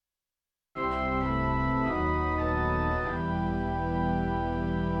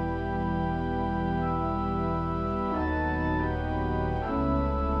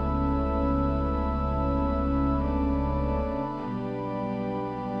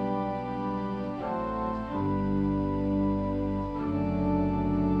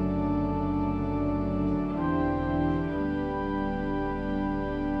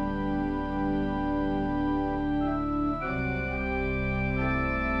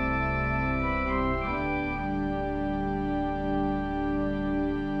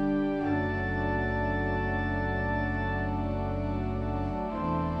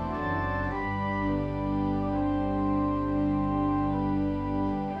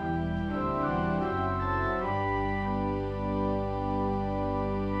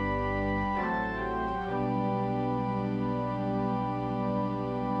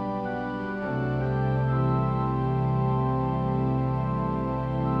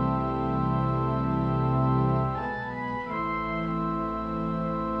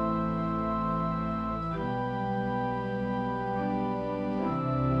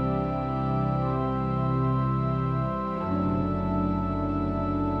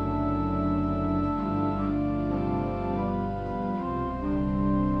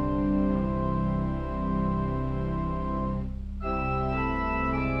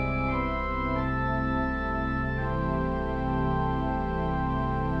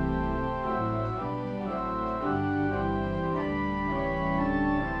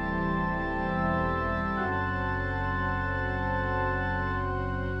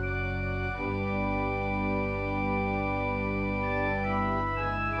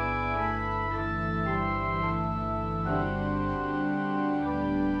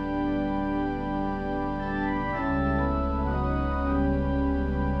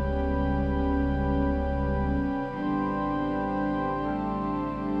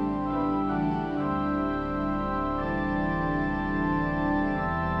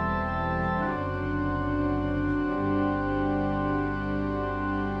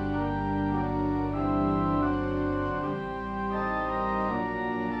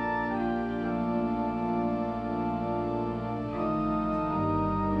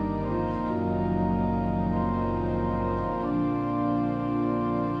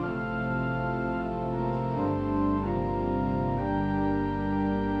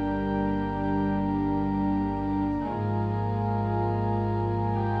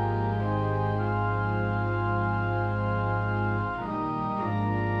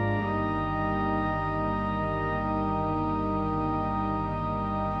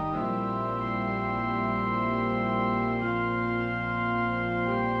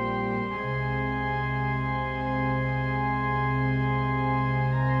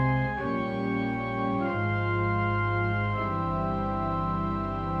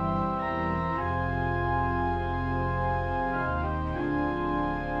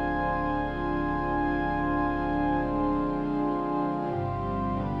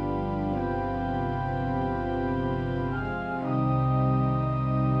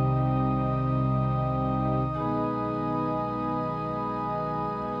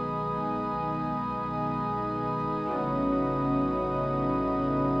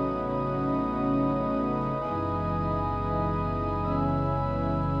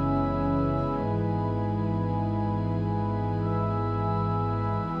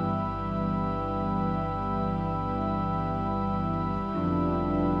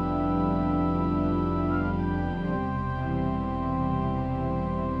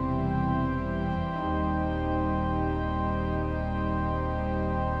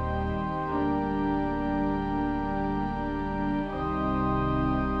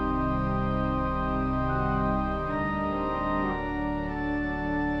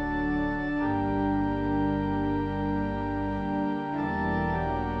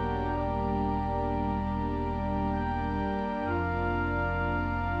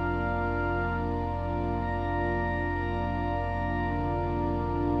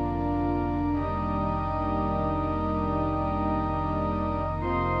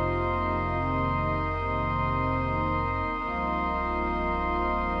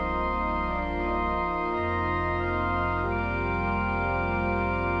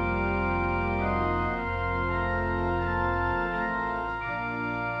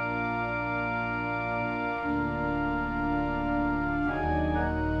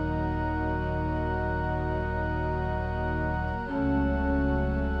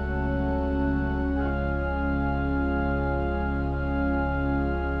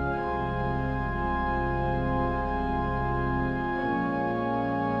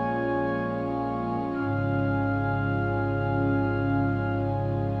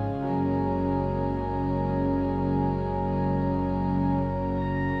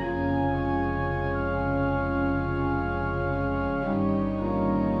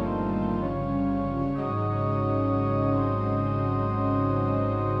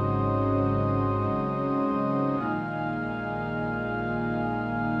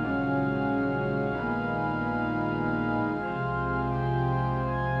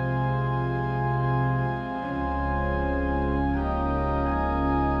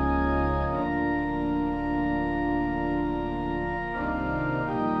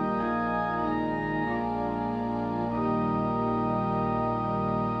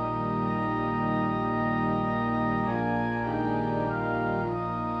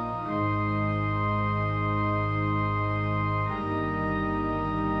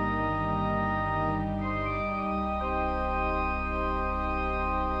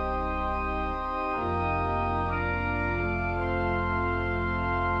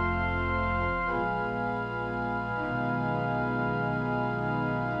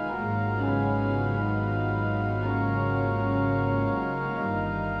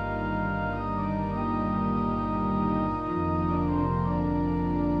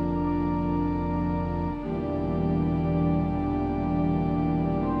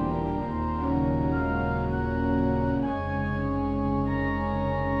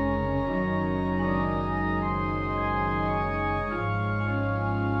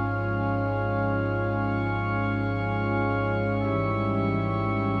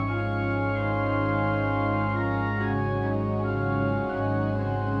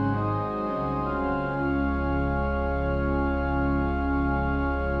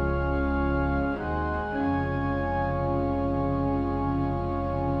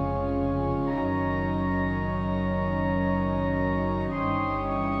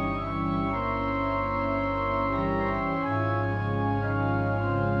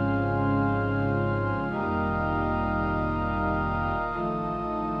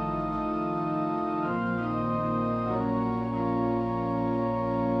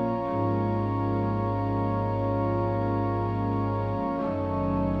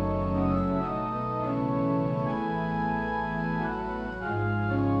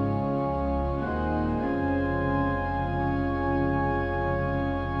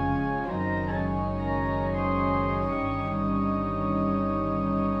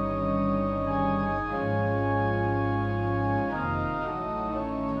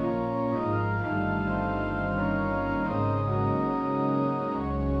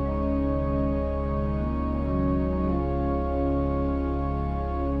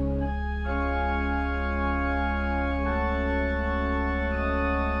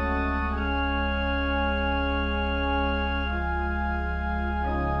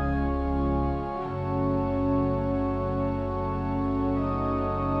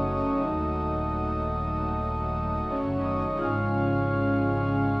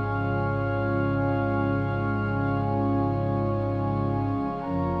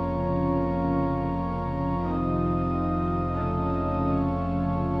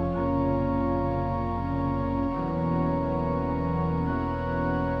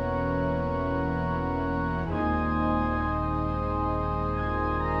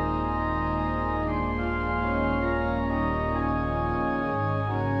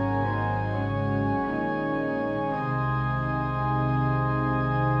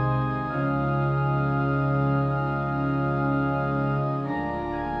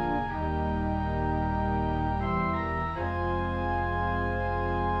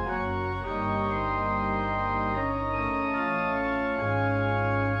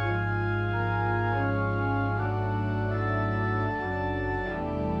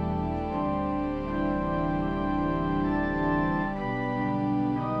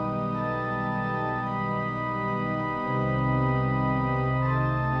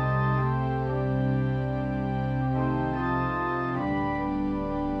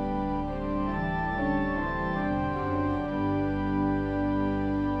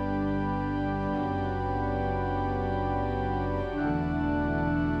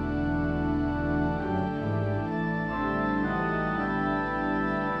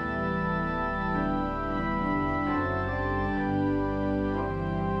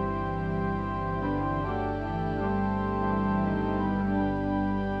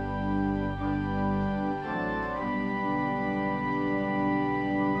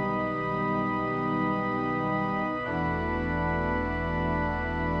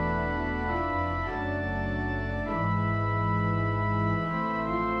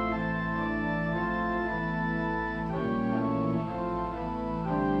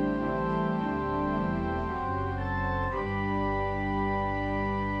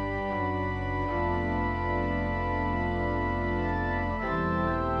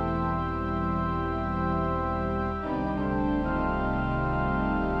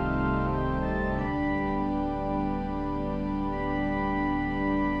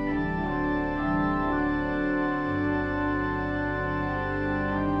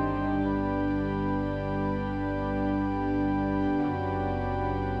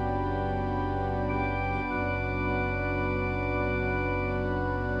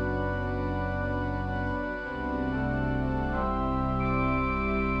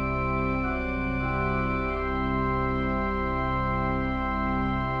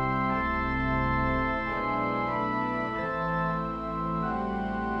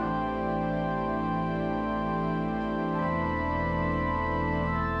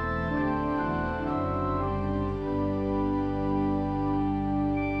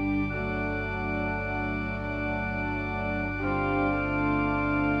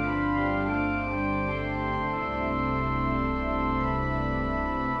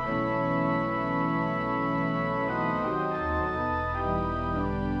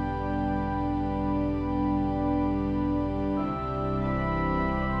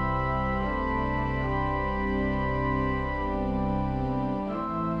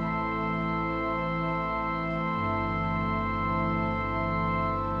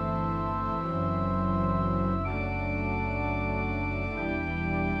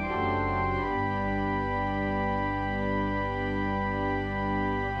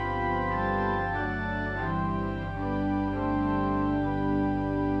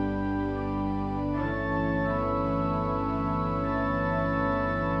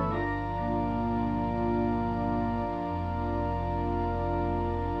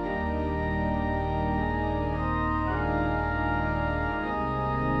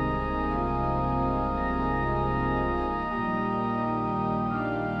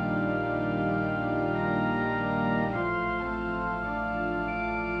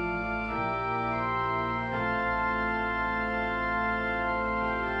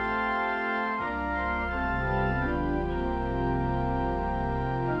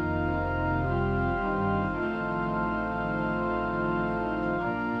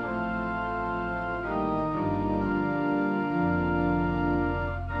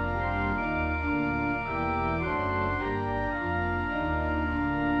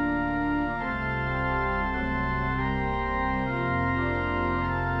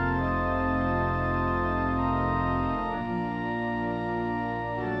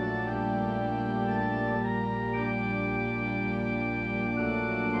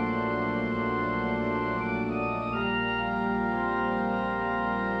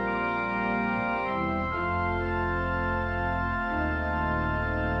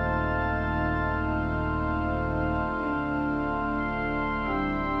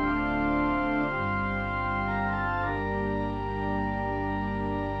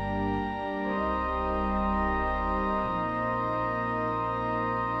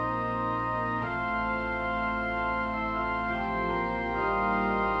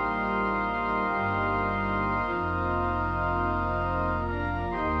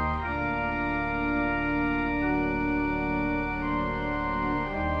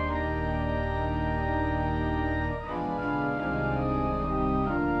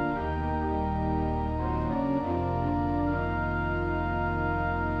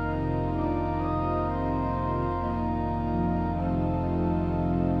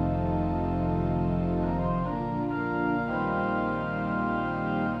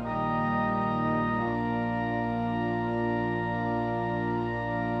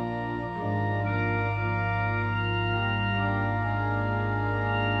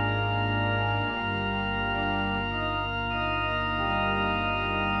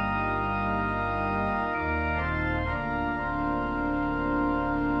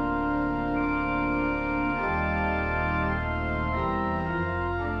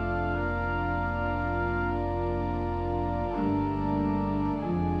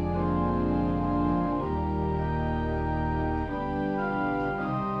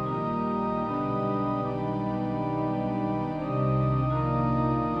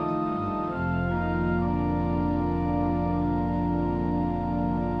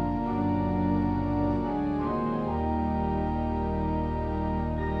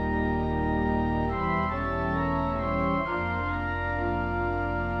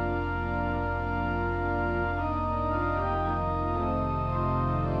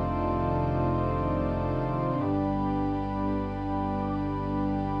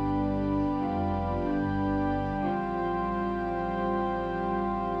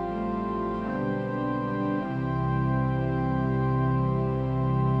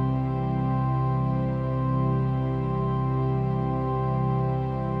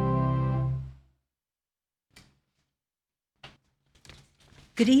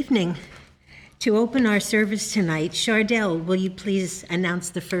Good evening. To open our service tonight, Chardell, will you please announce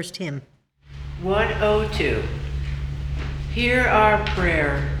the first hymn? 102. Hear our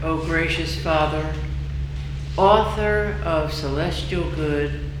prayer, O gracious Father, author of celestial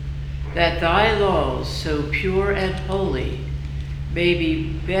good, that thy laws, so pure and holy, may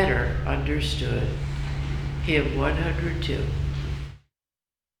be better understood. Hymn 102.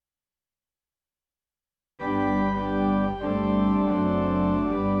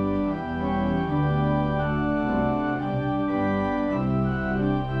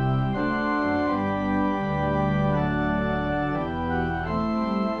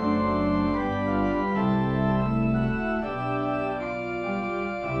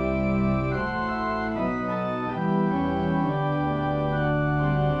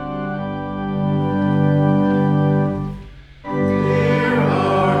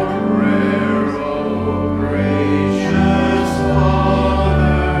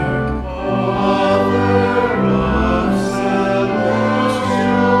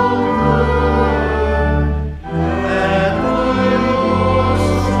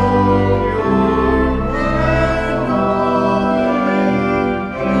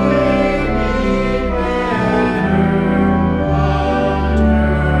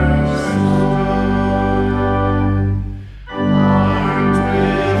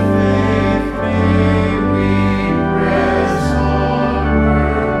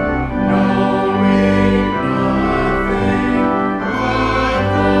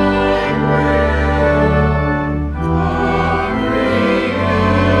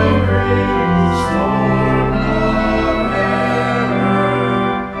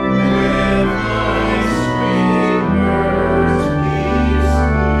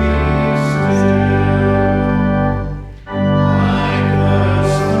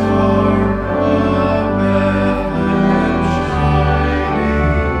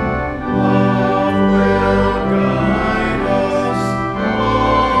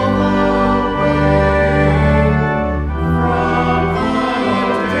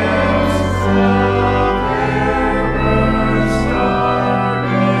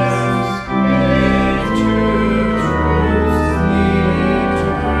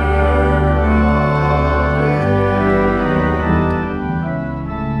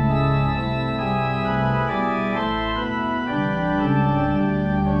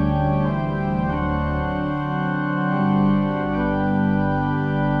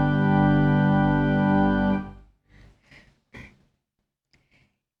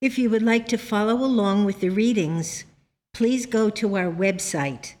 If you would like to follow along with the readings, please go to our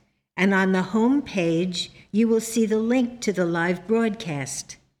website, and on the home page, you will see the link to the live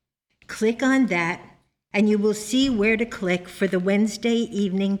broadcast. Click on that, and you will see where to click for the Wednesday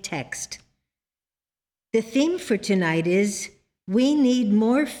evening text. The theme for tonight is, We Need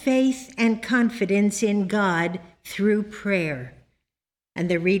More Faith and Confidence in God Through Prayer. And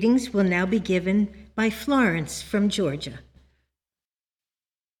the readings will now be given by Florence from Georgia.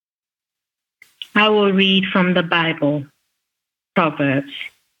 I will read from the Bible, Proverbs.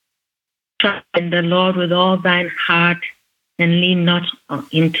 Trust in the Lord with all thine heart, and lean not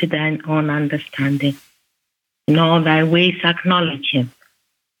into thine own understanding. In all thy ways acknowledge him,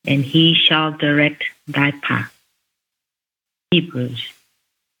 and he shall direct thy path. Hebrews.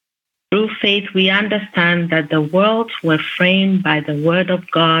 Through faith we understand that the worlds were framed by the word of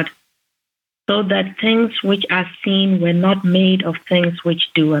God, so that things which are seen were not made of things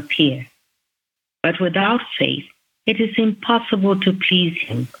which do appear. But without faith it is impossible to please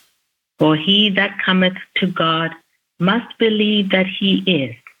him. For he that cometh to God must believe that he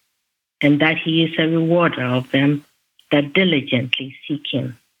is, and that he is a rewarder of them that diligently seek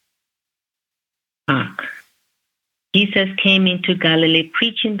him. Mark. Jesus came into Galilee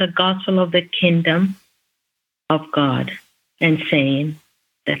preaching the gospel of the kingdom of God, and saying,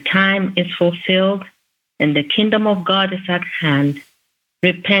 The time is fulfilled, and the kingdom of God is at hand.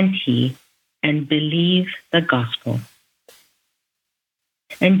 Repent ye, and believe the gospel.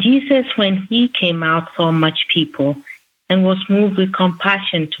 And Jesus, when he came out, saw much people, and was moved with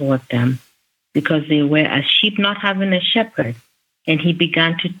compassion toward them, because they were as sheep not having a shepherd, and he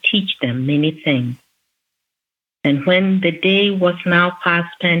began to teach them many things. And when the day was now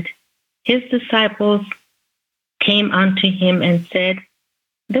past spent, his disciples came unto him and said,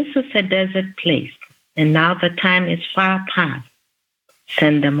 This is a desert place, and now the time is far past.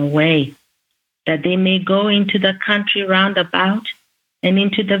 Send them away, that they may go into the country round about, and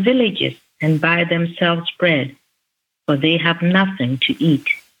into the villages, and buy themselves bread, for they have nothing to eat.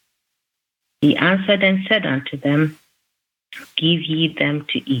 He answered and said unto them, Give ye them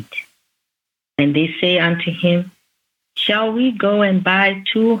to eat. And they say unto him, Shall we go and buy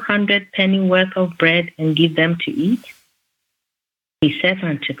 200 penny worth of bread and give them to eat? He said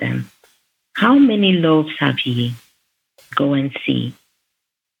unto them, How many loaves have ye? Go and see.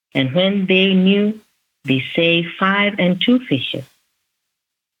 And when they knew, they say 5 and 2 fishes.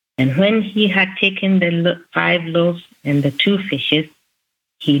 And when he had taken the 5 loaves and the 2 fishes,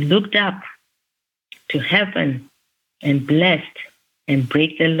 he looked up to heaven and blessed and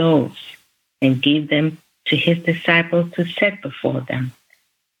brake the loaves and gave them to his disciples to set before them.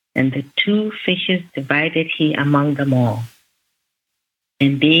 And the 2 fishes divided he among them all.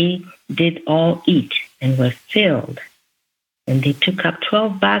 And they did all eat and were filled. And they took up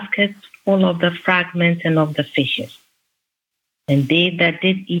 12 baskets full of the fragments and of the fishes. And they that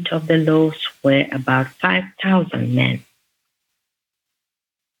did eat of the loaves were about 5,000 men.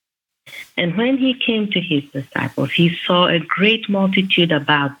 And when he came to his disciples, he saw a great multitude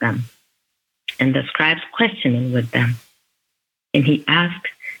about them, and the scribes questioning with them. And he asked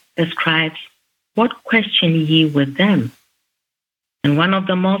the scribes, What question ye with them? And one of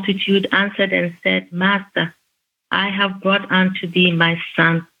the multitude answered and said, Master, I have brought unto thee my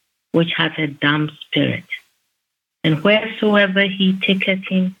son, which hath a dumb spirit. And wheresoever he taketh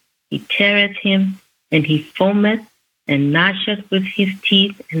him, he teareth him, and he foameth, and gnasheth with his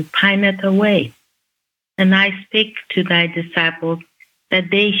teeth, and pineth away. And I spake to thy disciples that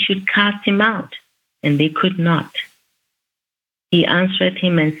they should cast him out, and they could not. He answered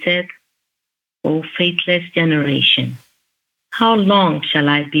him and said, O faithless generation, how long shall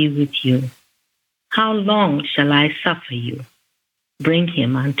I be with you? How long shall I suffer you? Bring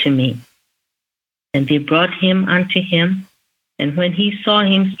him unto me. And they brought him unto him, and when he saw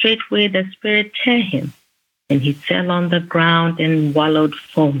him, straightway the spirit tear him, and he fell on the ground and wallowed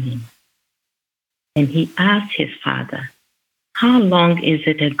foaming. And he asked his father, How long is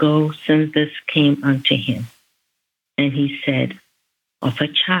it ago since this came unto him? And he said, Of a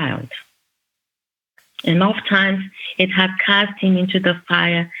child. And oft times it had cast him into the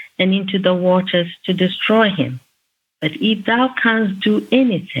fire and into the waters to destroy him. But if thou canst do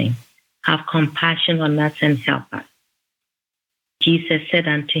anything, have compassion on us and help us. Jesus said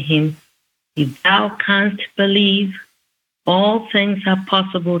unto him, If thou canst believe, all things are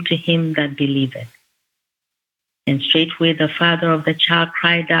possible to him that believeth. And straightway the father of the child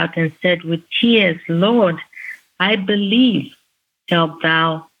cried out and said with tears, Lord, I believe, help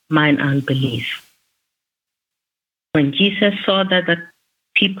thou mine unbelief. When Jesus saw that the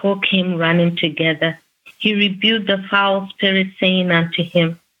people came running together, he rebuked the foul spirit, saying unto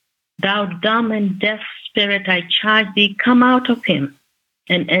him, Thou dumb and deaf spirit, I charge thee, come out of him,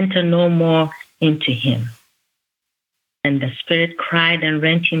 and enter no more into him. And the spirit cried and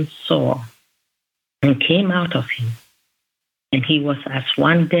rent him sore, and came out of him. And he was as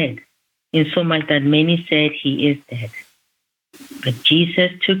one dead, insomuch that many said, He is dead. But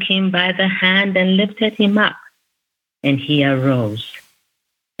Jesus took him by the hand and lifted him up, and he arose.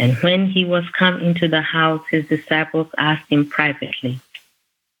 And when he was come into the house, his disciples asked him privately,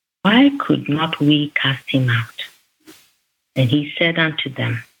 Why could not we cast him out? And he said unto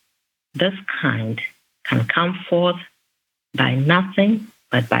them, This kind can come forth by nothing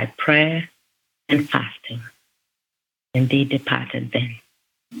but by prayer and fasting. And they departed then.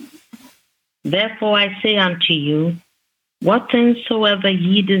 Therefore I say unto you, what things soever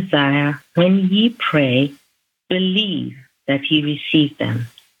ye desire, when ye pray, believe that ye receive them,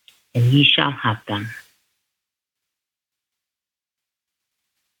 and ye shall have them.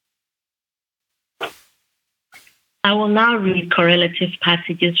 I will now read correlative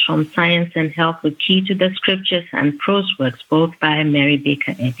passages from Science and Health with Key to the Scriptures and prose works, both by Mary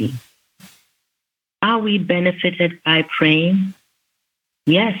Baker Eddy. Are we benefited by praying?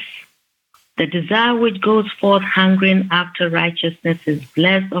 Yes. The desire which goes forth hungering after righteousness is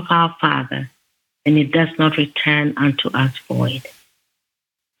blessed of our Father, and it does not return unto us void.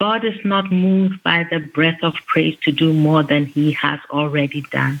 God is not moved by the breath of praise to do more than he has already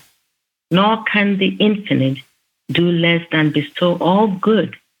done, nor can the infinite do less than bestow all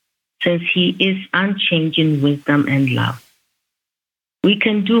good, since he is unchanging wisdom and love. We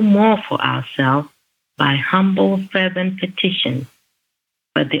can do more for ourselves by humble, fervent petitions,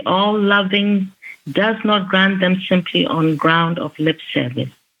 but the all-loving does not grant them simply on ground of lip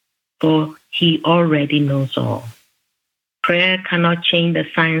service, for he already knows all. Prayer cannot change the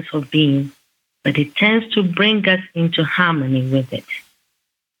science of being, but it tends to bring us into harmony with it.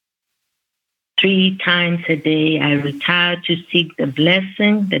 3 times a day I retire to seek the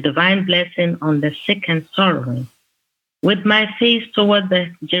blessing, the divine blessing on the sick and sorrowing, with my face toward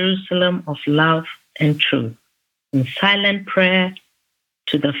the Jerusalem of love and truth, in silent prayer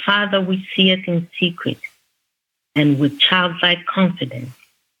to the Father which seeth in secret. and with childlike confidence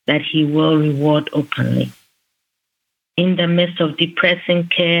that he will reward openly. In the midst of depressing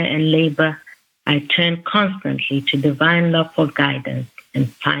care and labor, I turn constantly to divine love for guidance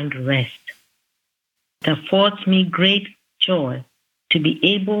and find rest. It affords me great joy to be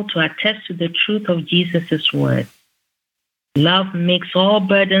able to attest to the truth of Jesus' word. Love makes all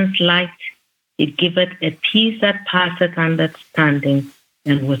burdens light. It giveth a peace that passeth understanding,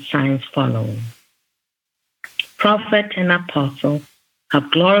 and with signs following. Prophet and apostle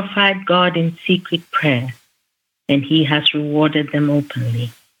have glorified God in secret prayer, and he has rewarded them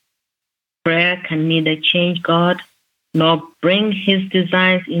openly. Prayer can neither change God nor bring his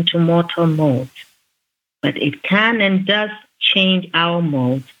designs into mortal modes, but it can and does change our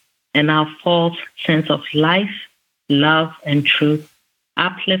modes and our false sense of life, love, and truth,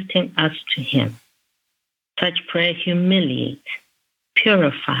 uplifting us to him. Such prayer humiliates,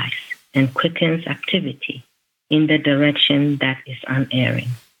 purifies, and quickens activity in the direction that is unerring.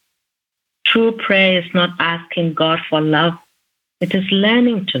 True prayer is not asking God for love. It is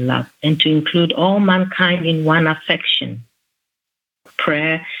learning to love and to include all mankind in one affection.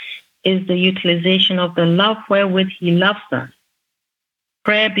 Prayer is the utilization of the love wherewith he loves us.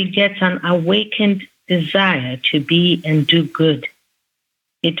 Prayer begets an awakened desire to be and do good.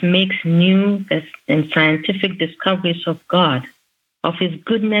 It makes new and scientific discoveries of God, of his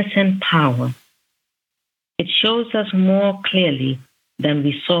goodness and power. It shows us more clearly than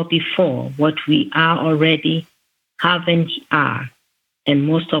we saw before what we are already, have, and are. And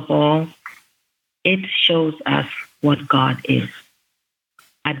most of all, it shows us what God is.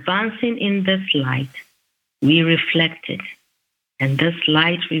 Advancing in this light, we reflect it, and this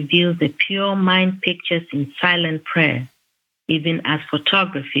light reveals the pure mind pictures in silent prayer, even as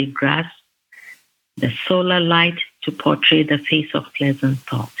photography grasps the solar light to portray the face of pleasant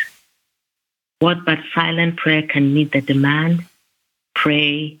thought. What but silent prayer can meet the demand?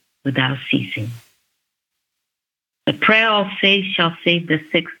 Pray without ceasing. The prayer of faith shall save the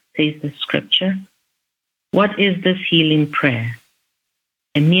sick, says the scripture. What is this healing prayer?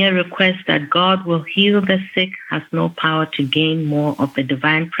 A mere request that God will heal the sick has no power to gain more of the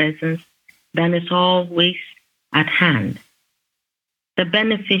divine presence than is always at hand. The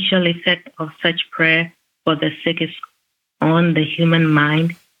beneficial effect of such prayer for the sick is on the human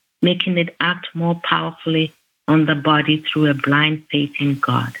mind, making it act more powerfully on the body through a blind faith in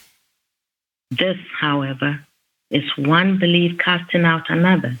God. This, however, is one belief casting out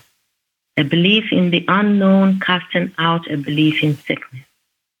another, a belief in the unknown casting out a belief in sickness.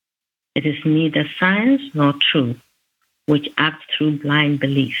 It is neither science nor truth which acts through blind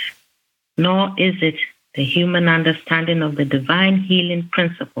belief, nor is it the human understanding of the divine healing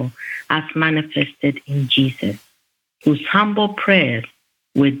principle as manifested in Jesus, whose humble prayers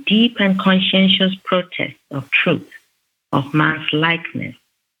were deep and conscientious protests of truth, of man's likeness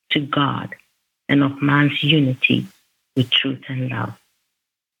to God, and of man's unity with truth and love.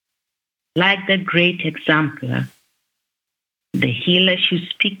 Like the great exemplar, the healer should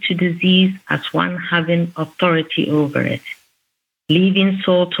speak to disease as one having authority over it, leaving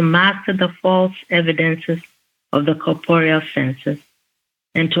soul to master the false evidences of the corporeal senses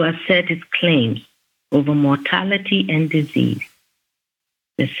and to assert its claims over mortality and disease.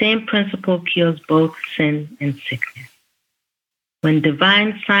 The same principle cures both sin and sickness. When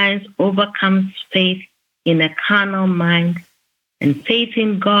divine science overcomes faith in a carnal mind, and faith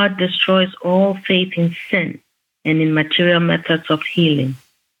in God destroys all faith in sin and in material methods of healing,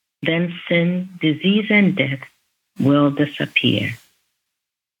 then sin, disease, and death will disappear.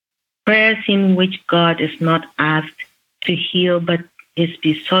 Prayers in which God is not asked to heal but is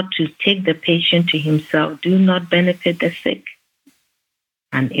besought to take the patient to himself do not benefit the sick.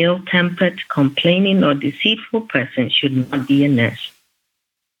 An ill-tempered, complaining, or deceitful person should not be a nurse.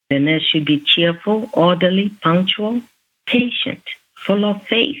 The nurse should be cheerful, orderly, punctual, patient, full of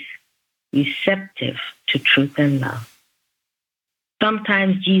faith, receptive to truth and love.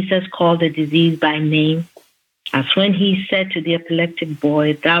 Sometimes Jesus called the disease by name, as when he said to the epileptic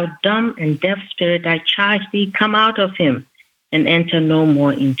boy, "Thou dumb and deaf spirit, I charge thee, come out of him and enter no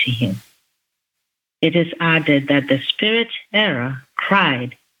more into him." It is added that the spirit error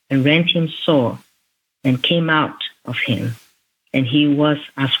cried and rent him sore and came out of him, and he was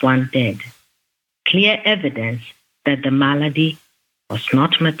as one dead. Clear evidence that the malady was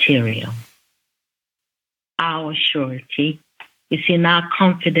not material. Our surety is in our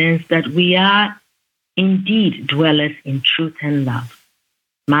confidence that we are indeed dwellers in truth and love,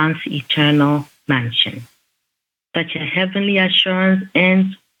 man's eternal mansion. Such a heavenly assurance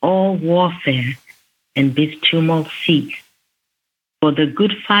ends all warfare and bids tumult cease. For the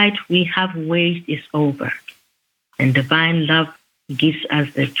good fight we have waged is over, and divine love gives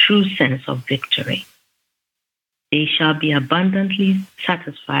us the true sense of victory. They shall be abundantly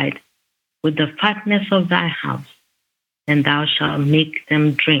satisfied with the fatness of thy house, and thou shalt make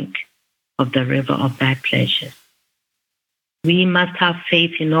them drink of the river of thy pleasures. We must have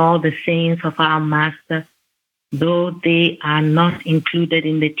faith in all the sayings of our Master, though they are not included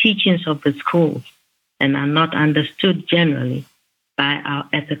in the teachings of the schools and are not understood generally by our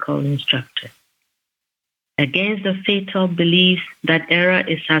ethical instructors. Against the fatal belief that error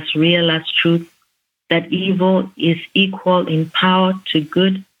is as real as truth, that evil is equal in power to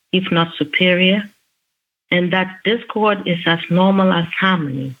good, if not superior, and that discord is as normal as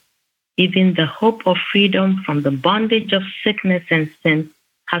harmony, even the hope of freedom from the bondage of sickness and sin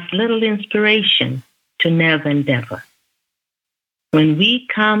has little inspiration to nerve endeavor. When we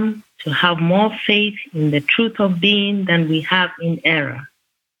come to have more faith in the truth of being than we have in error,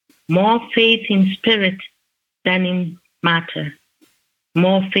 more faith in spirit than in matter,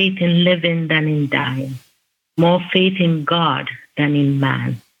 more faith in living than in dying, more faith in God than in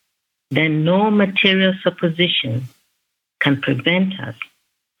man, then no material supposition can prevent us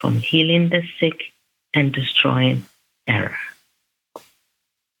from healing the sick and destroying error.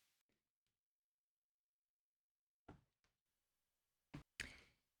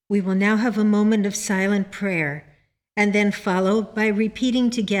 We will now have a moment of silent prayer and then follow by repeating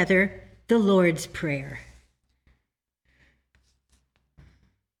together the Lord's Prayer.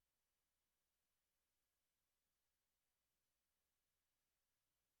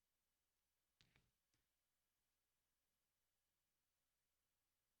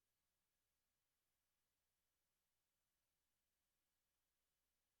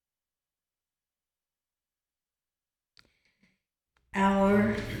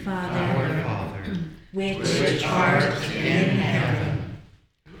 Our Father, which art in heaven,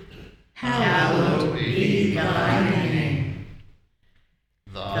 hallowed be thy name.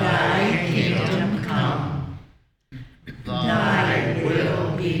 Thy kingdom come, thy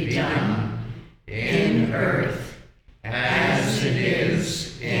will be done, in earth as it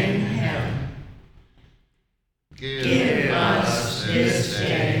is in heaven. Give us this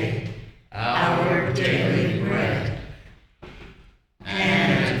day our daily bread,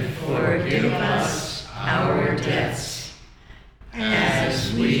 and forgive us our debts,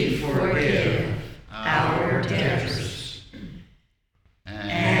 as we forgive our debtors.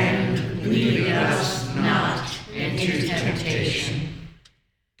 And lead us not into temptation,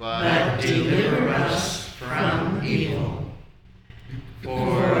 but deliver us from evil.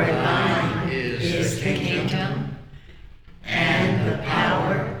 For thine is the kingdom, and the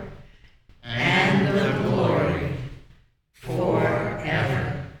power, and the glory,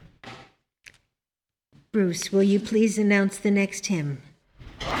 forever. Bruce, will you please announce the next hymn?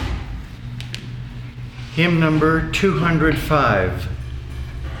 Hymn number 205.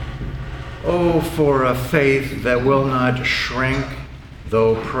 Oh, for a faith that will not shrink,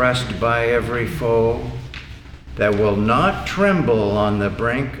 though pressed by every foe, that will not tremble on the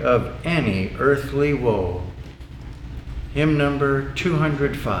brink of any earthly woe. Hymn number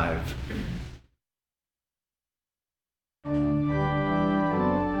 205.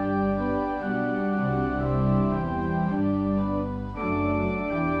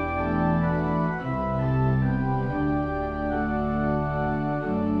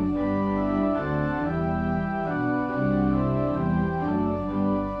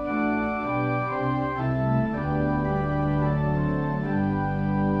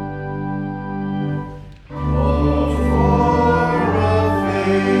 Oh, for a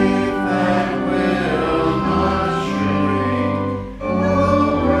faith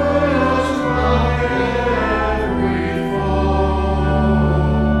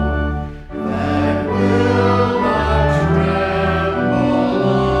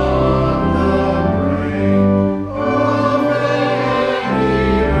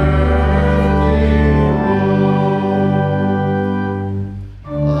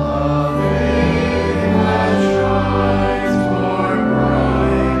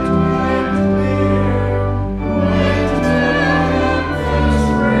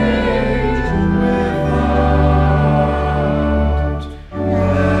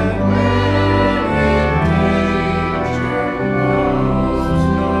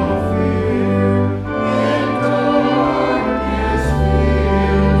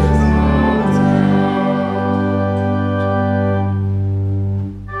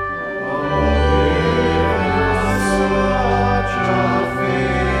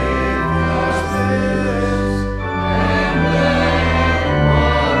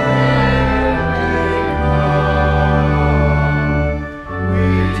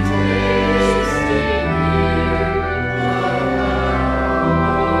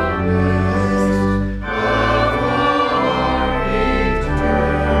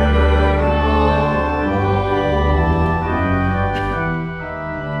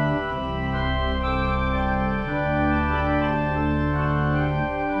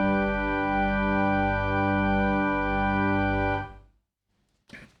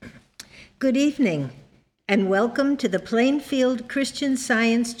Good evening, and welcome to the Plainfield Christian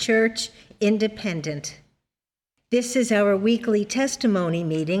Science Church Independent. This is our weekly testimony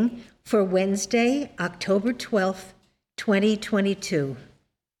meeting for Wednesday, October 12th, 2022.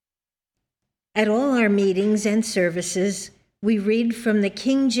 At all our meetings and services, we read from the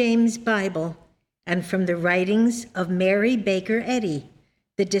King James Bible and from the writings of Mary Baker Eddy,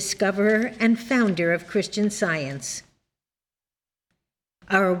 the discoverer and founder of Christian Science.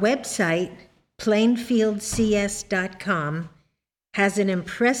 Our website, plainfieldcs.com, has an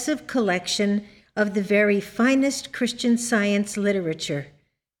impressive collection of the very finest Christian Science literature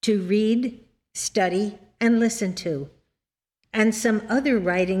to read, study, and listen to, and some other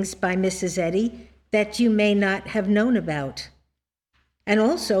writings by Mrs. Eddy that you may not have known about, and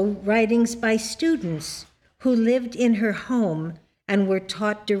also writings by students who lived in her home and were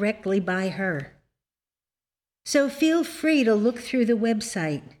taught directly by her. So feel free to look through the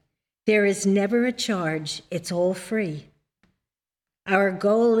website. There is never a charge, it's all free. Our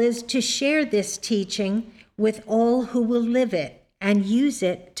goal is to share this teaching with all who will live it and use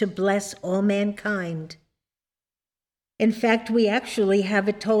it to bless all mankind. In fact, we actually have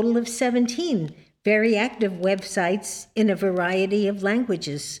a total of 17 very active websites in a variety of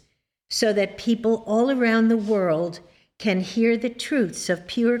languages, so that people all around the world can hear the truths of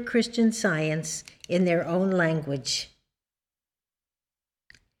pure Christian Science in their own language.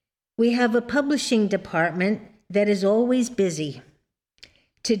 We have a publishing department that is always busy.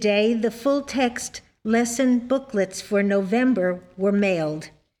 Today, the full-text lesson booklets for November were mailed,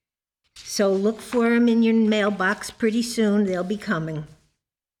 so look for them in your mailbox pretty soon. They'll be coming.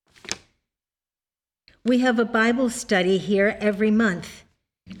 We have a Bible study here every month,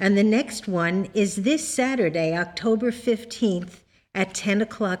 and the next one is this Saturday, October 15th at 10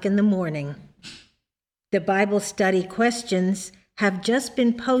 o'clock in the morning. The Bible study questions have just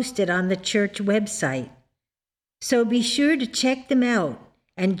been posted on the church website, so be sure to check them out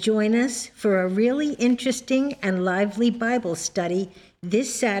and join us for a really interesting and lively Bible study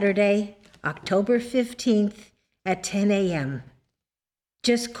this Saturday, October 15th at 10 a.m.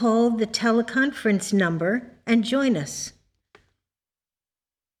 Just call the teleconference number and join us.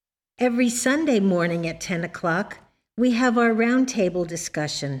 Every Sunday morning at 10 o'clock, we have our roundtable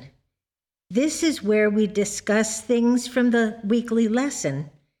discussion. This is where we discuss things from the weekly lesson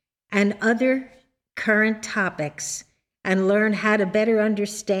and other current topics and learn how to better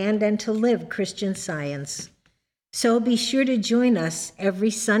understand and to live Christian Science. So be sure to join us every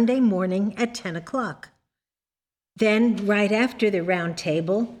Sunday morning at 10 o'clock. Then, right after the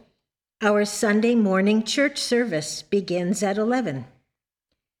roundtable, our Sunday morning church service begins at 11.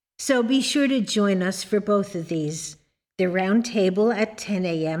 So be sure to join us for both of these, the roundtable at 10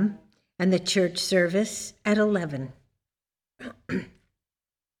 a.m. and the church service at 11.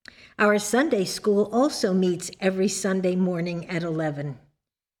 Our Sunday school also meets every Sunday morning at 11.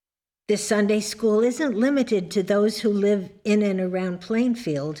 The Sunday school isn't limited to those who live in and around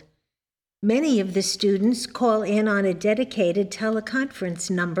Plainfield. Many of the students call in on a dedicated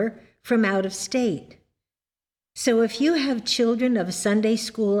teleconference number from out of state. So if you have children of Sunday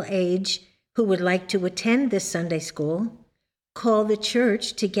school age who would like to attend this Sunday school, call the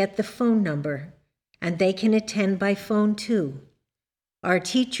church to get the phone number, and they can attend by phone too. Our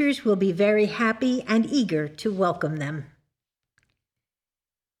teachers will be very happy and eager to welcome them.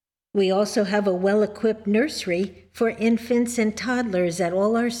 We also have a well-equipped nursery for infants and toddlers at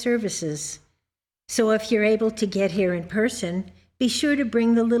all our services. So if you're able to get here in person, be sure to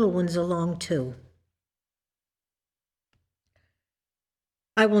bring the little ones along too.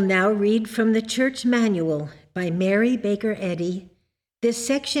 I will now read from the Church Manual by Mary Baker Eddy, this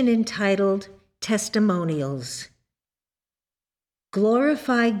section entitled Testimonials.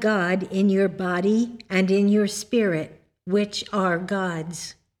 Glorify God in your body and in your spirit, which are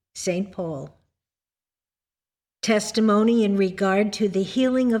God's. St. Paul. Testimony in regard to the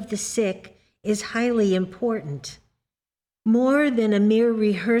healing of the sick is highly important. More than a mere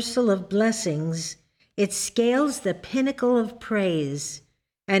rehearsal of blessings, it scales the pinnacle of praise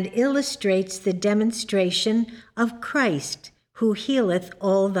and illustrates the demonstration of Christ, who healeth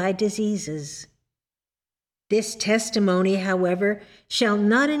all thy diseases. This testimony, however, shall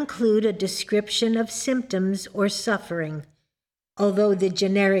not include a description of symptoms or suffering, although the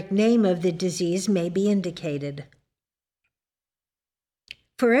generic name of the disease may be indicated.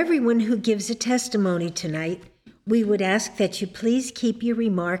 For everyone who gives a testimony tonight, we would ask that you please keep your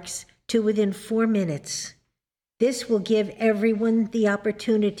remarks to within 4 minutes. This will give everyone the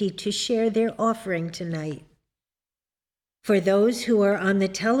opportunity to share their offering tonight. For those who are on the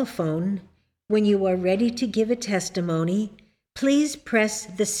telephone, when you are ready to give a testimony, please press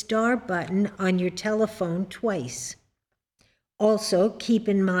the star button on your telephone twice. Also, keep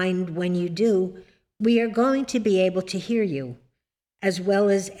in mind when you do, we are going to be able to hear you, as well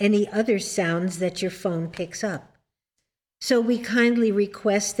as any other sounds that your phone picks up. So we kindly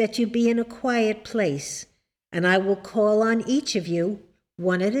request that you be in a quiet place, and I will call on each of you,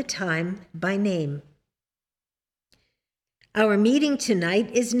 one at a time, by name. Our meeting tonight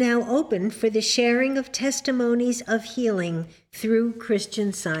is now open for the sharing of testimonies of healing through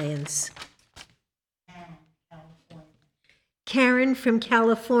Christian Science. Karen from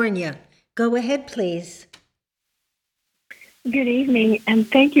California, go ahead, please. Good evening, and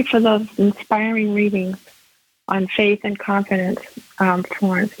thank you for those inspiring readings on faith and confidence,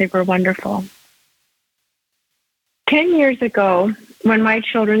 Florence. They were wonderful. 10 years ago, when my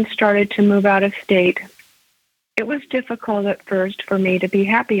children started to move out of state, it was difficult at first for me to be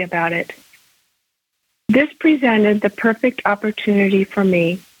happy about it. This presented the perfect opportunity for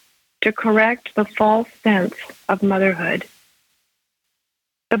me to correct the false sense of motherhood.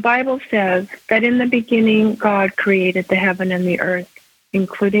 The Bible says that in the beginning, God created the heaven and the earth,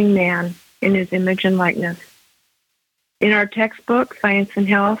 including man, in his image and likeness. In our textbook, Science and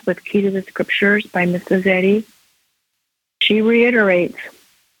Health with Key to the Scriptures by Mrs. Eddy, she reiterates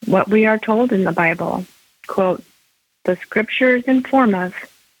what we are told in the Bible. Quote, "The Scriptures inform us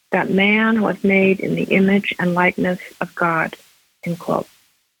that man was made in the image and likeness of God." End quote.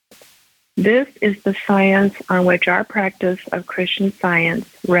 This is the science on which our practice of Christian Science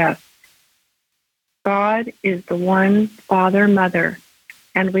rests. God is the one Father, Mother,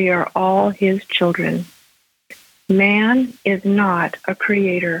 and we are all his children. Man is not a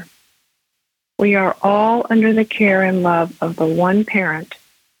creator. We are all under the care and love of the one parent,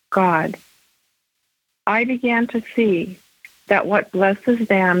 God. I began to see that what blesses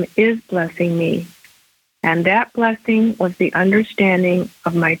them is blessing me. And that blessing was the understanding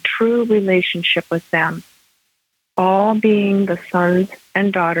of my true relationship with them, all being the sons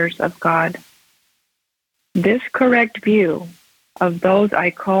and daughters of God. This correct view of those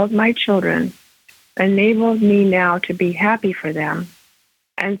I called my children enabled me now to be happy for them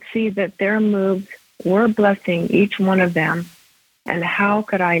and see that their moves were blessing each one of them, and how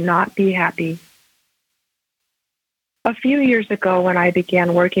could I not be happy? A few years ago, when I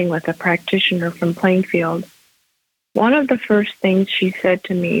began working with a practitioner from Plainfield, one of the first things she said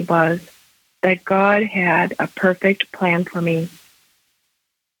to me was that God had a perfect plan for me.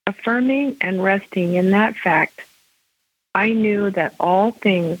 Affirming and resting in that fact, I knew that all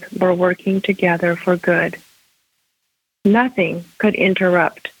things were working together for good. Nothing could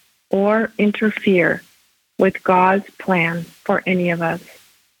interrupt or interfere with God's plan for any of us.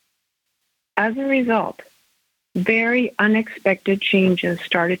 As a result, very unexpected changes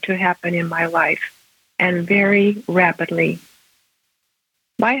started to happen in my life, and very rapidly.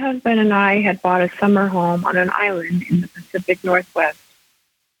 My husband and I had bought a summer home on an island in the Pacific Northwest.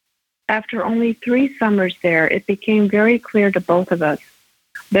 After only 3 summers there, it became very clear to both of us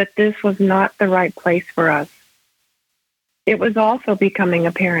that this was not the right place for us. It was also becoming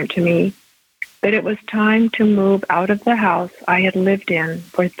apparent to me that it was time to move out of the house I had lived in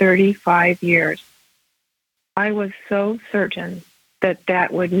for 35 years. I was so certain that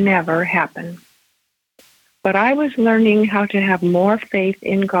that would never happen. But I was learning how to have more faith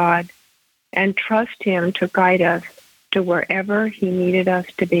in God and trust him to guide us to wherever he needed us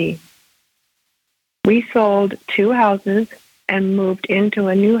to be. We sold 2 houses and moved into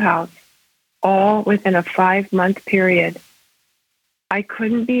a new house, all within a 5-month period. I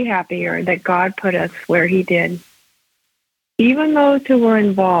couldn't be happier that God put us where he did. Even those who were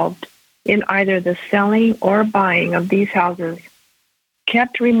involved in either the selling or buying of these houses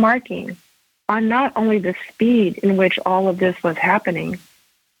kept remarking on not only the speed in which all of this was happening,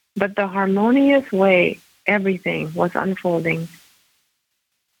 but the harmonious way everything was unfolding.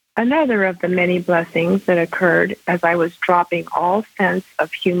 Another of the many blessings that occurred as I was dropping all sense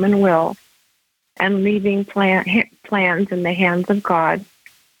of human will and leaving plans in the hands of God.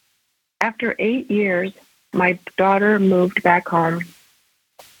 After 8 years, my daughter moved back home.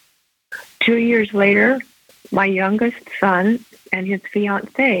 2 years later, my youngest son and his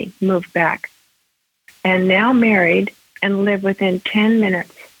fiancée moved back, and now married and live within 10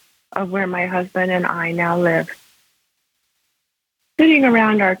 minutes of where my husband and I now live. Sitting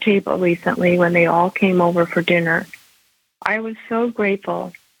around our table recently when they all came over for dinner, I was so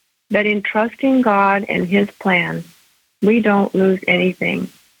grateful that in trusting God and his plan, we don't lose anything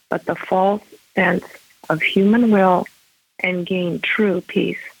but the false sense of human will and gain true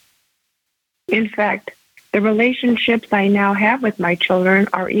peace. In fact, the relationships I now have with my children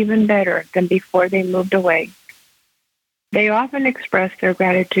are even better than before they moved away. They often express their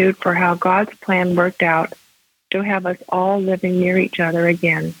gratitude for how God's plan worked out to have us all living near each other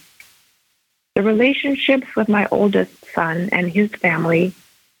again. The relationships with my oldest son and his family,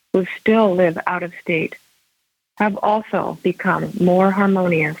 who still live out of state, have also become more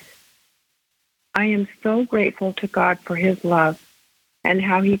harmonious. I am so grateful to God for his love and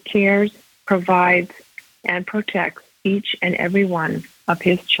how he cares, provides, and protects each and every one of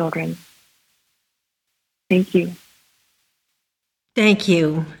his children. Thank you. Thank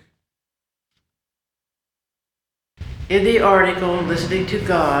you. In the article Listening to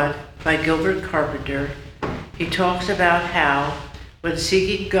God by Gilbert Carpenter, he talks about how, when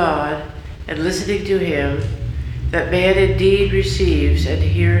seeking God and listening to him, that man indeed receives and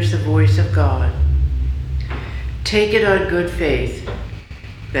hears the voice of God. Take it on good faith.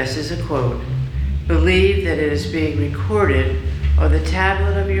 This is a quote. Believe that it is being recorded on the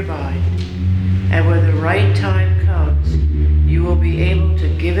tablet of your mind, and when the right time comes, you will be able to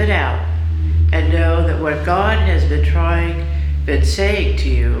give it out and know that what God has been saying to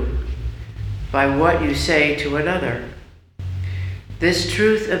you by what you say to another. This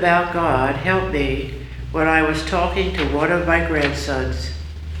truth about God helped me when I was talking to one of my grandsons.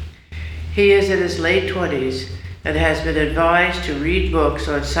 He is in his late 20s and has been advised to read books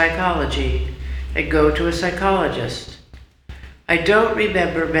on psychology and go to a psychologist. I don't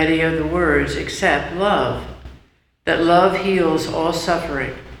remember many of the words except love, that love heals all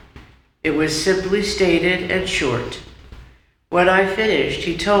suffering. It was simply stated and short. When I finished,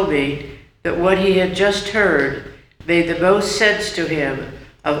 he told me that what he had just heard made the most sense to him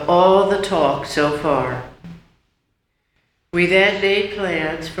of all the talk so far. We then made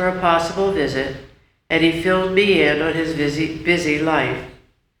plans for a possible visit, and he filled me in on his busy life.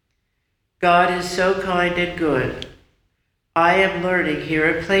 God is so kind and good. I am learning here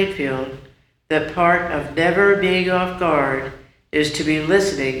at Plainfield that part of never being off guard is to be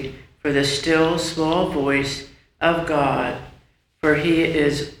listening for the still small voice of God, for he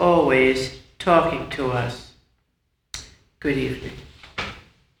is always talking to us. Good evening.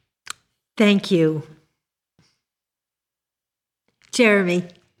 Thank you. Jeremy.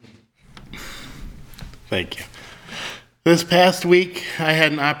 Thank you. This past week, I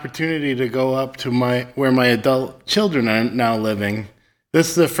had an opportunity to go up to where my adult children are now living. This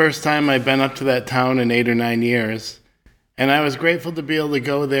is the first time I've been up to that town in 8 or 9 years, and I was grateful to be able to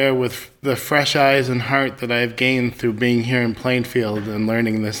go there with the fresh eyes and heart that I've gained through being here in Plainfield and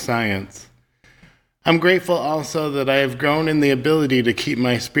learning this science. I'm grateful also that I have grown in the ability to keep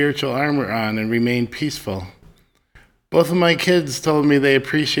my spiritual armor on and remain peaceful. Both of my kids told me they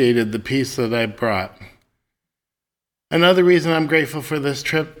appreciated the peace that I brought. Another reason I'm grateful for this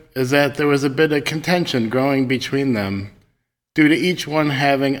trip is that there was a bit of contention growing between them, due to each one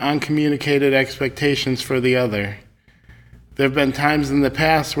having uncommunicated expectations for the other. There have been times in the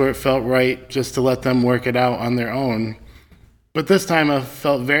past where it felt right just to let them work it out on their own, but this time I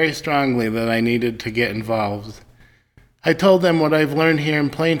felt very strongly that I needed to get involved. I told them what I've learned here in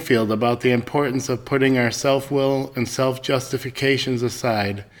Plainfield about the importance of putting our self-will and self-justifications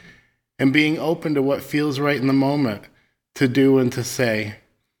aside and being open to what feels right in the moment to do and to say.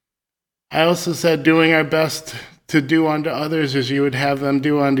 I also said doing our best to do unto others as you would have them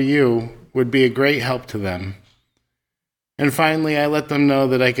do unto you would be a great help to them. And finally, I let them know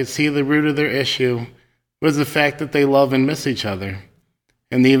that I could see the root of their issue was the fact that they love and miss each other.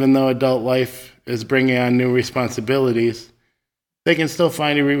 And even though adult life is bringing on new responsibilities, they can still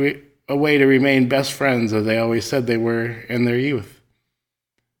find a way to remain best friends as they always said they were in their youth.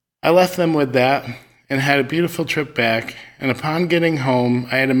 I left them with that and had a beautiful trip back, and upon getting home,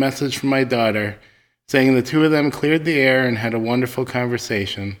 I had a message from my daughter saying the two of them cleared the air and had a wonderful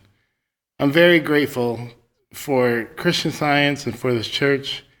conversation. I'm very grateful for Christian Science and for this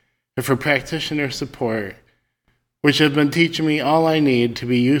church and for practitioner support, which have been teaching me all I need to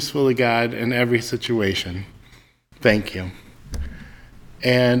be useful to God in every situation. Thank you.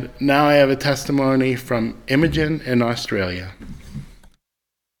 And now I have a testimony from Imogen in Australia.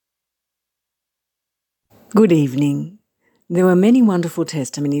 Good evening. There were many wonderful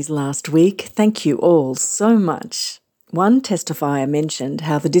testimonies last week. Thank you all so much. One testifier mentioned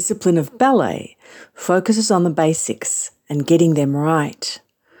how the discipline of ballet focuses on the basics and getting them right.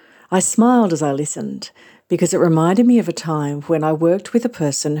 I smiled as I listened because it reminded me of a time when I worked with a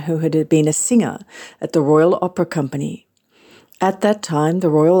person who had been a singer at the Royal Opera Company. At that time, the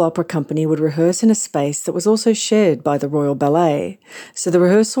Royal Opera Company would rehearse in a space that was also shared by the Royal Ballet, so the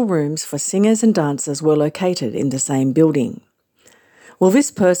rehearsal rooms for singers and dancers were located in the same building. Well, this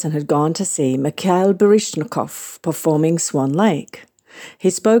person had gone to see Mikhail Baryshnikov performing Swan Lake. He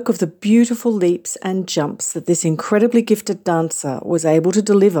spoke of the beautiful leaps and jumps that this incredibly gifted dancer was able to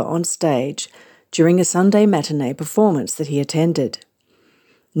deliver on stage during a Sunday matinee performance that he attended.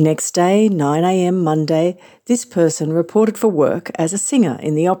 Next day, 9 a.m. Monday, this person reported for work as a singer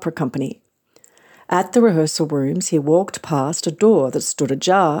in the opera company. At the rehearsal rooms, he walked past a door that stood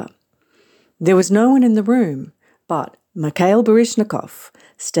ajar. There was no one in the room but Mikhail Baryshnikov,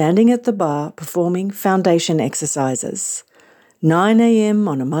 standing at the bar performing foundation exercises. 9 a.m.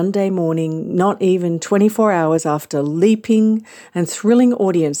 on a Monday morning, not even 24 hours after leaping and thrilling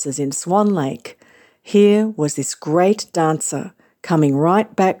audiences in Swan Lake, here was this great dancer coming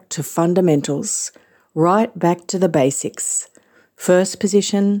right back to fundamentals, right back to the basics. First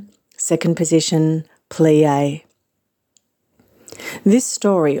position, second position, plie. This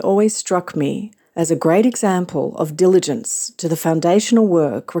story always struck me as a great example of diligence to the foundational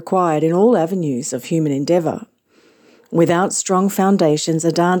work required in all avenues of human endeavour. Without strong foundations,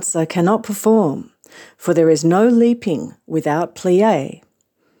 a dancer cannot perform, for there is no leaping without plie.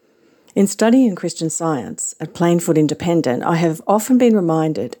 In studying Christian Science at Plainfield Independent, I have often been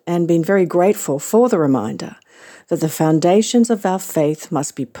reminded and been very grateful for the reminder that the foundations of our faith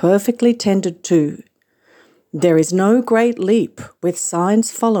must be perfectly tended to. There is no great leap with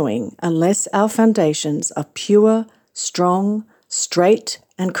signs following unless our foundations are pure, strong, straight,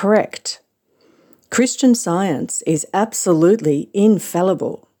 and correct. Christian Science is absolutely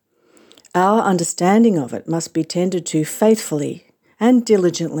infallible. Our understanding of it must be tended to faithfully and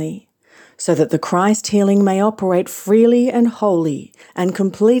diligently, so that the Christ healing may operate freely and wholly and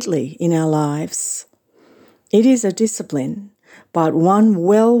completely in our lives. It is a discipline, but one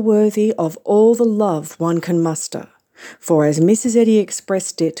well worthy of all the love one can muster, for as Mrs. Eddy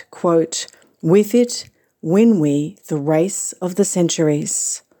expressed it, quote, "With it win we the race of the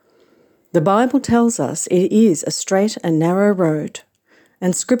centuries." The Bible tells us it is a straight and narrow road,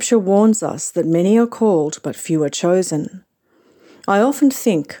 and Scripture warns us that many are called but few are chosen. I often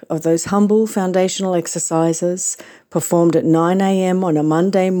think of those humble foundational exercises performed at 9 a.m. on a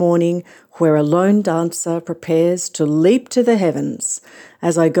Monday morning where a lone dancer prepares to leap to the heavens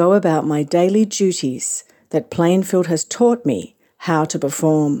as I go about my daily duties that Plainfield has taught me how to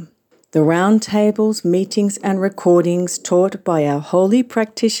perform. The round tables, meetings and recordings taught by our holy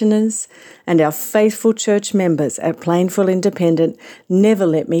practitioners and our faithful church members at Plainfield Independent never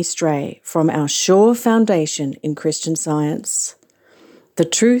let me stray from our sure foundation in Christian Science. The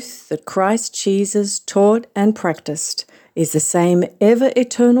truth that Christ Jesus taught and practiced is the same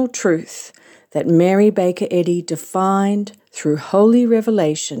ever-eternal truth that Mary Baker Eddy defined through holy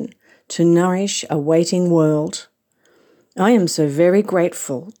revelation to nourish a waiting world. I am so very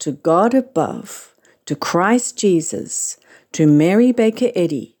grateful to God above, to Christ Jesus, to Mary Baker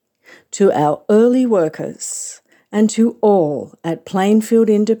Eddy, to our early workers, and to all at Plainfield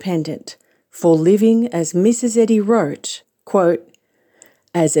Independent for living, as Mrs. Eddy wrote, quote,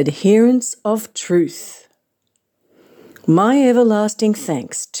 "as adherents of truth." My everlasting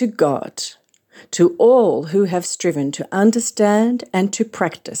thanks to God, to all who have striven to understand and to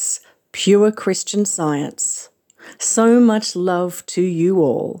practice pure Christian Science. So much love to you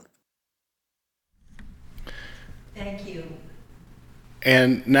all. Thank you.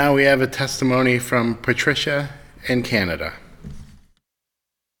 And now we have a testimony from Patricia in Canada.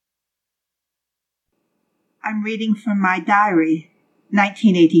 I'm reading from my diary,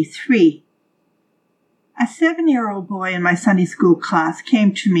 1983. A 7-year-old boy in my Sunday school class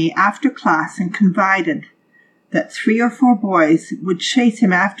came to me after class and confided that 3 or 4 boys would chase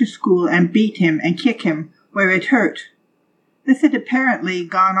him after school and beat him and kick him where it hurt. This had apparently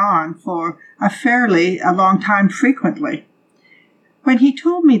gone on for a long time frequently. When he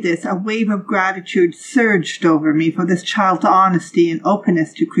told me this, a wave of gratitude surged over me for this child's honesty and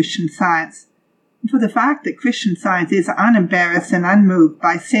openness to Christian Science, and for the fact that Christian Science is unembarrassed and unmoved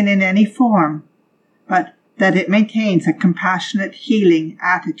by sin in any form, but that it maintains a compassionate, healing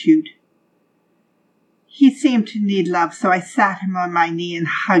attitude. He seemed to need love, so I sat him on my knee and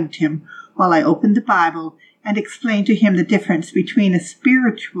hugged him while I opened the Bible and explained to him the difference between a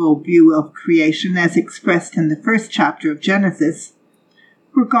spiritual view of creation as expressed in the first chapter of Genesis,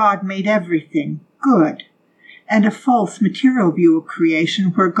 where God made everything good, and a false material view of creation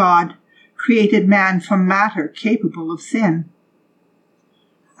where God created man from matter capable of sin.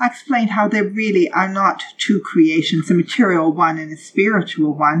 I explained how there really are not 2 creations, a material one and a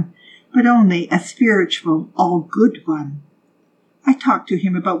spiritual one, but only a spiritual, all-good one. I talked to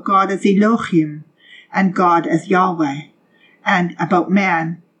him about God as Elohim and God as Yahweh, and about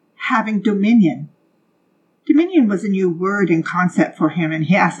man having dominion. Dominion was a new word and concept for him, and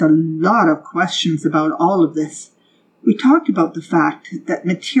he asked a lot of questions about all of this. We talked about the fact that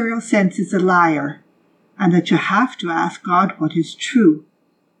material sense is a liar and that you have to ask God what is true.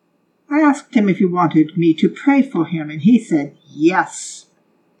 I asked him if he wanted me to pray for him, and he said yes.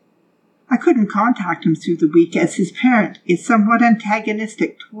 I couldn't contact him through the week as his parent is somewhat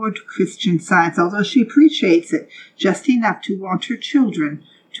antagonistic toward Christian Science, although she appreciates it just enough to want her children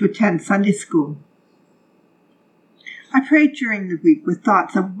to attend Sunday school. I prayed during the week with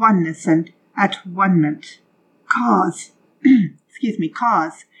thoughts of oneness and at-one-ment, cause,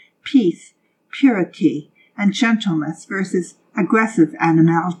 peace, purity, and gentleness versus aggressive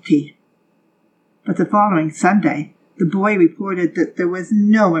animality. But the following Sunday, the boy reported that there was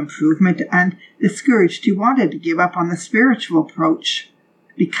no improvement, and discouraged, he wanted to give up on the spiritual approach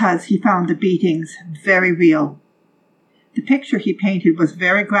because he found the beatings very real. The picture he painted was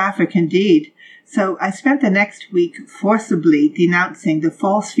very graphic indeed, so I spent the next week forcibly denouncing the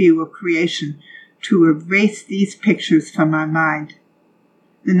false view of creation to erase these pictures from my mind.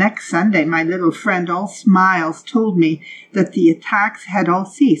 The next Sunday, my little friend, all smiles, told me that the attacks had all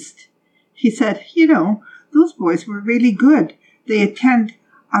ceased. He said, those boys were really good. They attend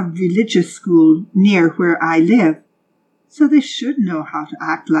a religious school near where I live, so they should know how to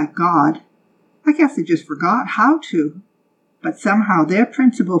act like God. I guess they just forgot how to. But somehow their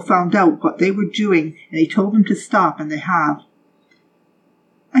principal found out what they were doing, and he told them to stop, and they have.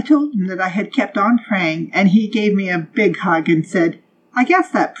 I told him that I had kept on praying, and he gave me a big hug and said, I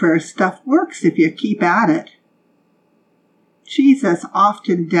guess that prayer stuff works if you keep at it. Jesus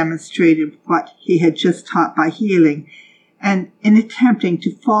often demonstrated what he had just taught by healing, and in attempting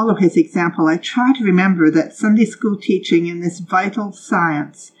to follow his example, I try to remember that Sunday school teaching in this vital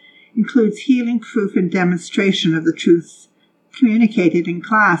science includes healing proof and demonstration of the truths communicated in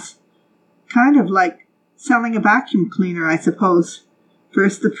class, kind of like selling a vacuum cleaner, I suppose.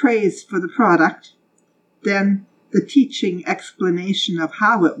 First the praise for the product, then the teaching explanation of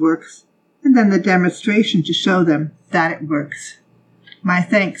how it works, and then the demonstration to show them that it works. My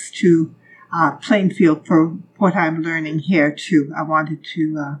thanks to Plainfield for what I'm learning here, too. I wanted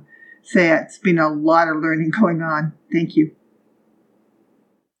to say it's been a lot of learning going on. Thank you.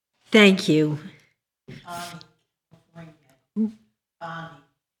 Thank you.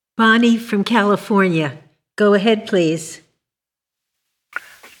 Bonnie from California. Go ahead, please.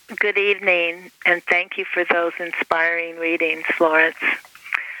 Good evening, and thank you for those inspiring readings, Florence.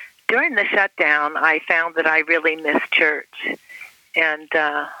 During the shutdown, I found that I really missed church, and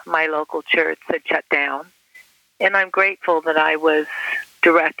my local church had shut down. And I'm grateful that I was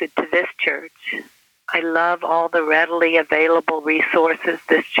directed to this church. I love all the readily available resources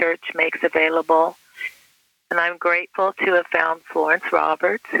this church makes available. And I'm grateful to have found Florence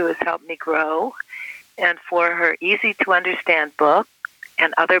Roberts, who has helped me grow, and for her easy-to-understand book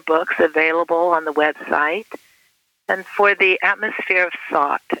and other books available on the website, and for the atmosphere of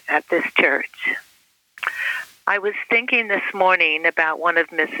thought at this church. I was thinking this morning about one of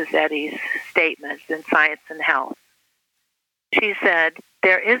Mrs. Eddy's statements in Science and Health. She said,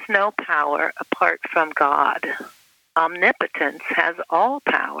 "There is no power apart from God. Omnipotence has all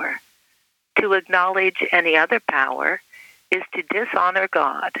power. To acknowledge any other power is to dishonor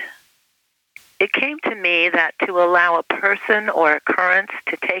God." It came to me that to allow a person or occurrence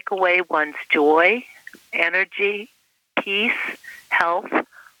to take away one's joy, energy, peace, health,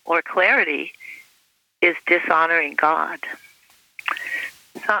 or clarity is dishonoring God.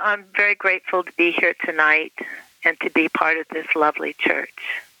 So I'm very grateful to be here tonight and to be part of this lovely church.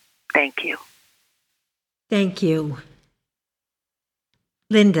 Thank you. Thank you.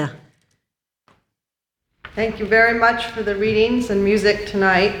 Linda. Thank you very much for the readings and music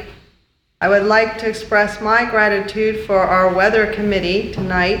tonight. I would like to express my gratitude for our weather committee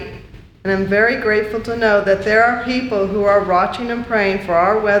tonight, and I'm very grateful to know that there are people who are watching and praying for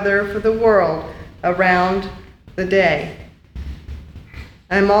our weather for the world around the day.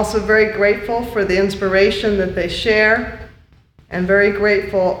 I'm also very grateful for the inspiration that they share, and very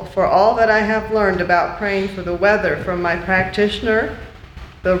grateful for all that I have learned about praying for the weather from my practitioner,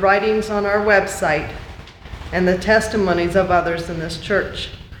 the writings on our website, and the testimonies of others in this church.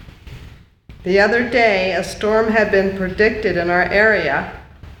 The other day, a storm had been predicted in our area,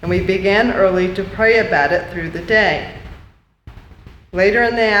 and we began early to pray about it through the day. Later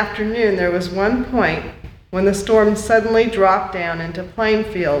in the afternoon, there was one point when the storm suddenly dropped down into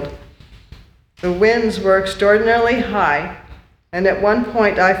Plainfield. The winds were extraordinarily high, and at one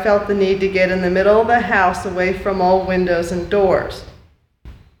point I felt the need to get in the middle of the house away from all windows and doors.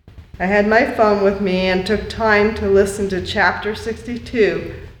 I had my phone with me and took time to listen to Chapter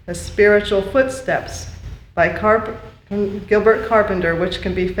 62, A Spiritual Footsteps, by Gilbert Carpenter, which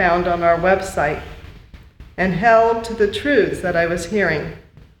can be found on our website. and held to the truths that I was hearing.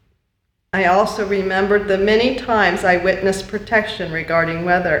 I also remembered the many times I witnessed protection regarding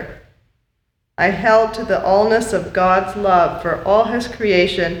weather. I held to the allness of God's love for all his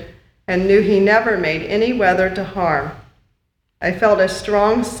creation and knew he never made any weather to harm. I felt a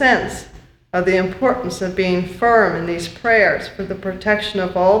strong sense of the importance of being firm in these prayers for the protection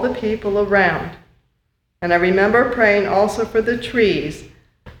of all the people around. And I remember praying also for the trees,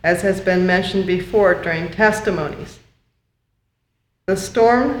 as has been mentioned before during testimonies. The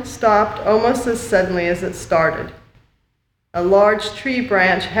storm stopped almost as suddenly as it started. A large tree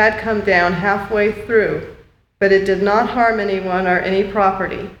branch had come down halfway through, but it did not harm anyone or any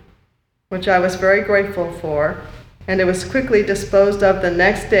property, which I was very grateful for, and it was quickly disposed of the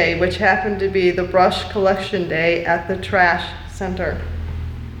next day, which happened to be the brush collection day at the trash center.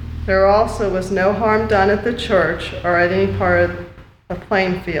 There also was no harm done at the church or at any part of the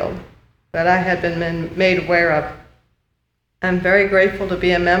playing field that I had been made aware of. I'm very grateful to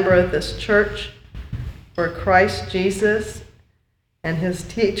be a member of this church for Christ Jesus and his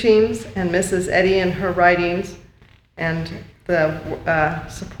teachings, and Mrs. Eddy and her writings, and the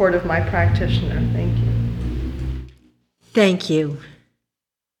support of my practitioner. Thank you. Thank you.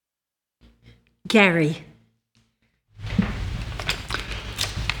 Gary.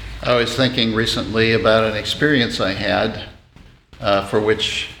 I was thinking recently about an experience I had, for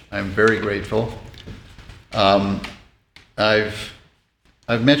which I'm very grateful. I've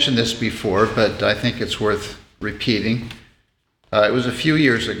mentioned this before, but I think it's worth repeating. It was a few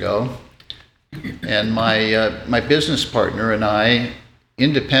years ago, and my business partner and I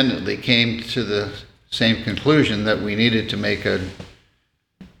independently came to the same conclusion that we needed to make a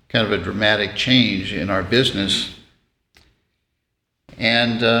kind of a dramatic change in our business.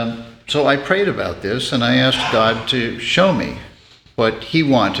 And so I prayed about this, and I asked God to show me what he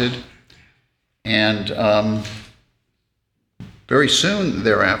wanted. And very soon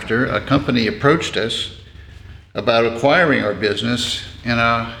thereafter, a company approached us about acquiring our business and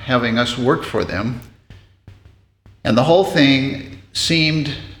having us work for them. And the whole thing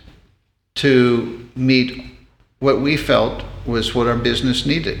seemed to meet what we felt was what our business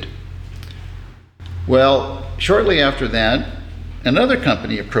needed. Well, shortly after that, another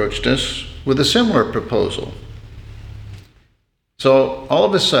company approached us with a similar proposal. So all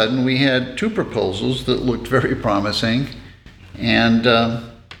of a sudden, we had two proposals that looked very promising and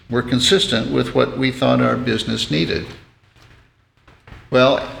were consistent with what we thought our business needed.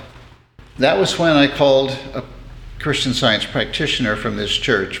 Well, that was when I called a Christian Science practitioner from this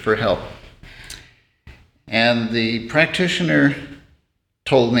church for help. And the practitioner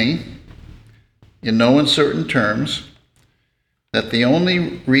told me, in no uncertain terms, that the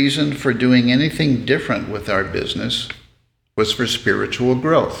only reason for doing anything different with our business was for spiritual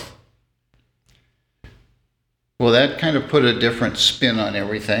growth. Well, that kind of put a different spin on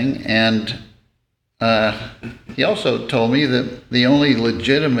everything, and he also told me that the only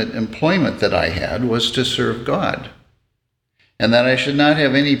legitimate employment that I had was to serve God, and that I should not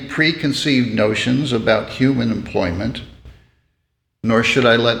have any preconceived notions about human employment, nor should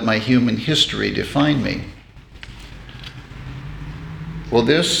I let my human history define me. Well,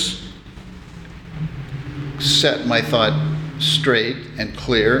 this set my thought straight and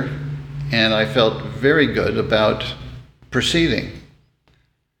clear, and I felt very good about proceeding.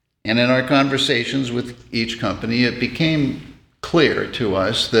 And in our conversations with each company, it became clear to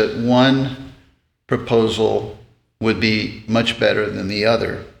us that one proposal would be much better than the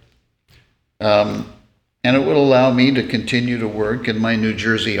other. And it would allow me to continue to work in my New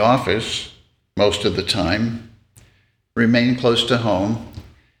Jersey office most of the time, remain close to home,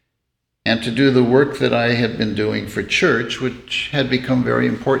 and to do the work that I had been doing for church, which had become very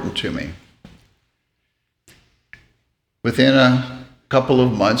important to me. Within a couple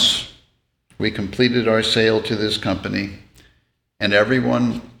of months, we completed our sale to this company, and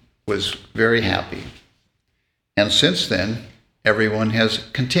everyone was very happy. And since then, everyone has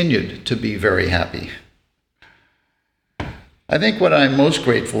continued to be very happy. I think what I'm most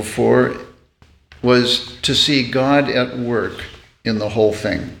grateful for was to see God at work in the whole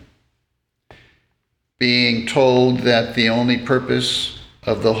thing. Being told that the only purpose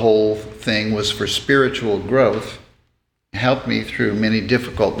of the whole thing was for spiritual growth helped me through many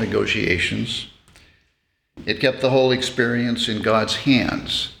difficult negotiations. It kept the whole experience in God's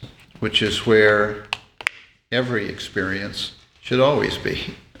hands, which is where every experience should always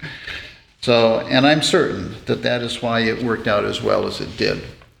be. And I'm certain that that is why it worked out as well as it did.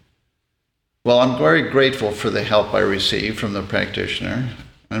 Well, I'm very grateful for the help I received from the practitioner.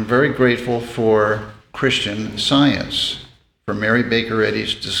 I'm very grateful for Christian Science, for Mary Baker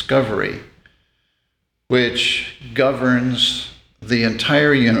Eddy's discovery which governs the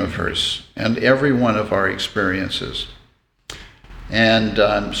entire universe and every one of our experiences. And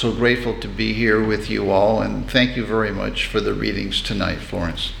I'm so grateful to be here with you all, and thank you very much for the readings tonight,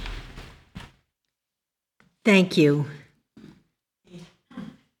 Florence. Thank you.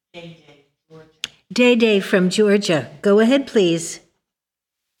 Day from Georgia. Go ahead, please.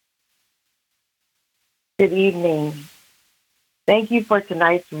 Good evening. Thank you for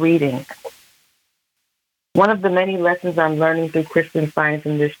tonight's reading. One of the many lessons I'm learning through Christian Science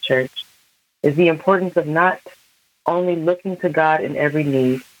in this church is the importance of not only looking to God in every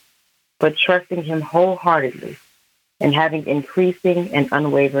need, but trusting Him wholeheartedly and having increasing and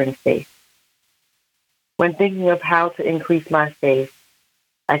unwavering faith. When thinking of how to increase my faith,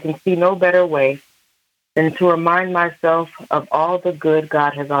 I can see no better way than to remind myself of all the good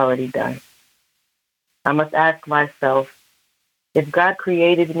God has already done. I must ask myself, if God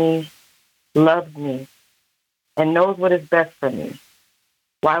created me, loved me, and knows what is best for me,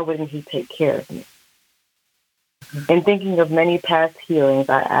 why wouldn't He take care of me? In thinking of many past healings,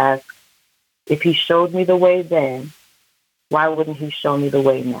 I ask, if He showed me the way then, why wouldn't He show me the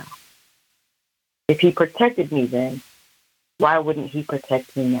way now? If He protected me then, why wouldn't He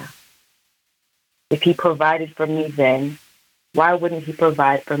protect me now? If He provided for me then, why wouldn't He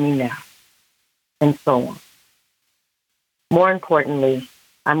provide for me now? And so on. More importantly,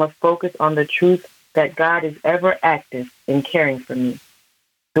 I must focus on the truth that God is ever active in caring for me,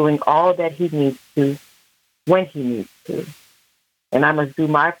 doing all that He needs to, when He needs to. And I must do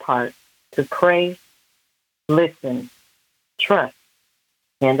my part to pray, listen, trust,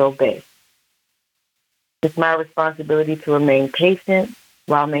 and obey. It's my responsibility to remain patient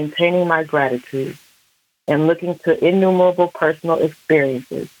while maintaining my gratitude and looking to innumerable personal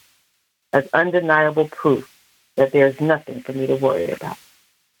experiences as undeniable proof that there's nothing for me to worry about.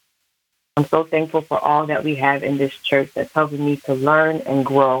 I'm so thankful for all that we have in this church that's helping me to learn and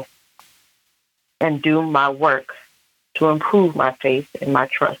grow and do my work to improve my faith and my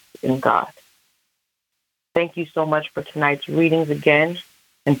trust in God. Thank you so much for tonight's readings again,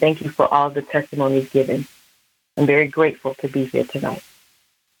 and thank you for all the testimonies given. I'm very grateful to be here tonight.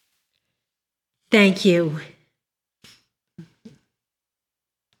 Thank you.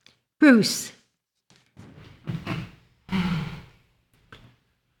 Bruce.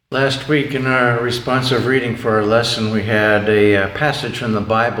 Last week in our responsive reading for our lesson, we had a passage from the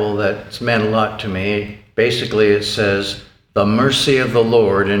Bible that's meant a lot to me. Basically, it says, "The mercy of the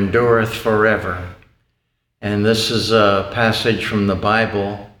Lord endureth forever." And this is a passage from the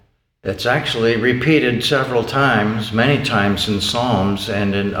Bible that's actually repeated several times, many times in Psalms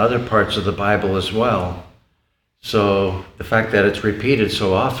and in other parts of the Bible as well. So the fact that it's repeated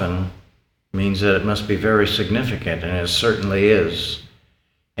so often means that it must be very significant, and it certainly is.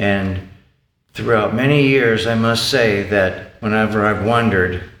 And throughout many years, I must say that whenever I've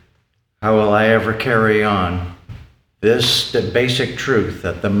wondered, how will I ever carry on, the basic truth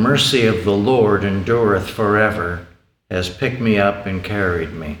that the mercy of the Lord endureth forever has picked me up and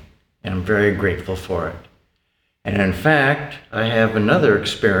carried me. And I'm very grateful for it. And in fact, I have another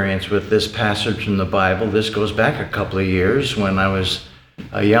experience with this passage in the Bible. This goes back a couple of years when I was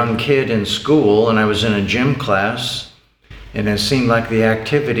a young kid in school and I was in a gym class, and it seemed like the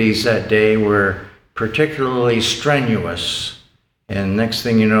activities that day were particularly strenuous. And next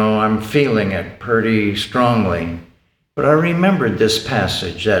thing you know, I'm feeling it pretty strongly. But I remembered this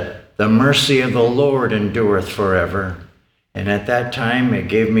passage, that the mercy of the Lord endureth forever. And at that time, it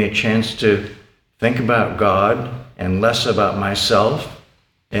gave me a chance to think about God and less about myself.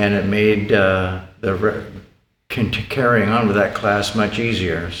 And it made carrying on with that class much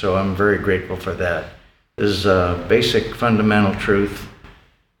easier. So I'm very grateful for that. This is a basic fundamental truth.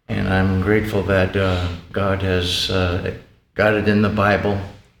 And I'm grateful that God has got it in the Bible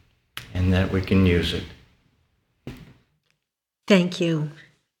and that we can use it. Thank you.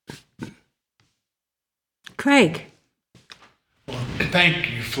 Craig. Well, thank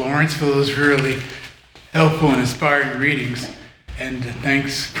you, Florence, for those really helpful and inspiring readings. And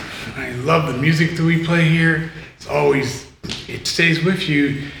thanks. I love the music that we play here. It stays with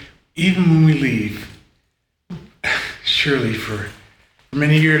you even when we leave. Surely for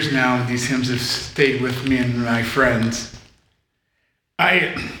many years now, these hymns have stayed with me and my friends.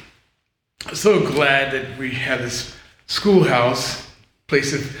 I'm so glad that we have this schoolhouse,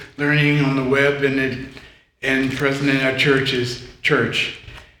 place of learning on the web and present in our church,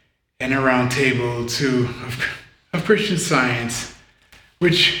 and a round table of Christian Science,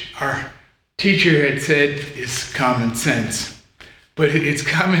 which our teacher had said is common sense. But it's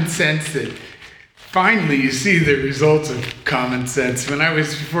common sense that finally you see the results of common sense.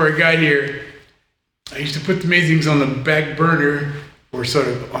 Before I got here, I used to put the things on the back burner or sort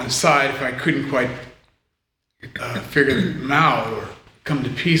of on the side if I couldn't quite figure them out or come to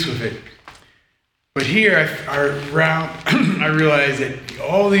peace with it. But here, I realized that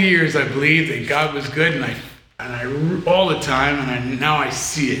all the years I believed that God was good, and I all the time, and now I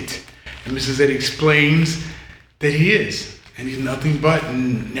see it. And Mrs. Eddy explains that He is, and He's nothing but,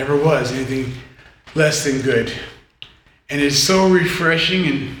 and never was anything less than good. And it's so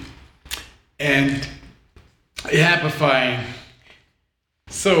refreshing and happifying.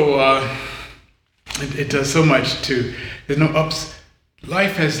 So it does so much too. There's no ups.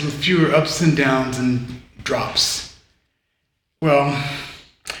 Life has fewer ups and downs and drops. Well,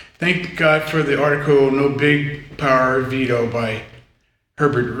 thank God for the article "No Big Power Veto" by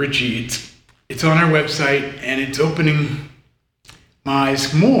Herbert Ritchie. It's on our website, and it's opening my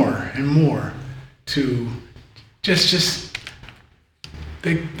eyes more and more to just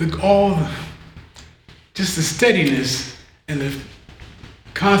the steadiness and the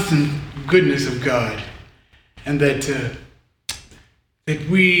constant goodness of God, and that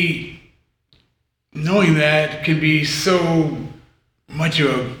we, knowing that, can be so much of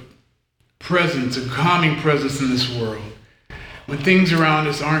a presence, a calming presence in this world. When things around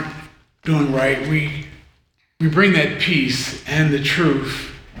us aren't doing right, we bring that peace and the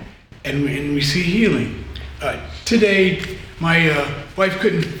truth, and we see healing. Today, my wife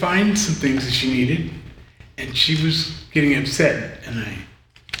couldn't find some things that she needed, and she was getting upset, and I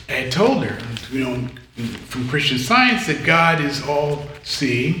had told her, from Christian Science, that God is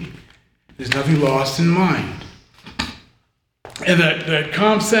all-seeing. There's nothing lost in mind. And that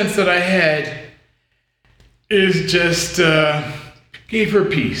calm sense that I had is just gave her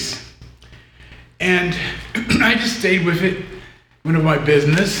peace. And I just stayed with it, went about my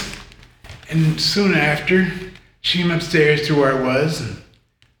business, and soon after, she came upstairs to where I was,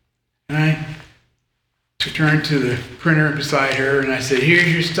 and I turned to the printer beside her, and I said,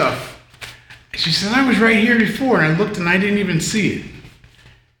 "Here's your stuff." She said, "I was right here before," and I looked and I didn't even see it.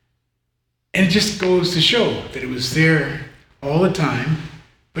 And it just goes to show that it was there all the time,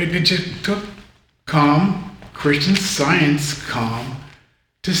 but it just took calm, Christian Science calm,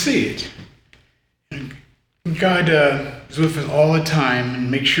 to see it. And God is with us all the time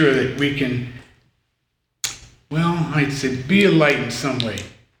and make sure that we can, I'd say, be a light in some way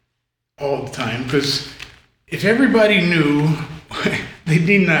all the time, because if everybody knew, they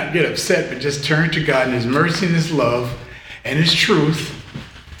need not get upset, but just turn to God and His mercy and His love and His truth,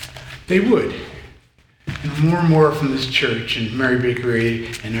 they would. And more from this church and Mary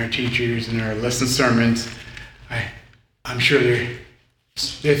Bakery and our teachers and our lesson sermons, I'm sure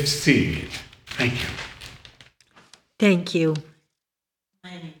they're seeing it. Thank you. Thank you.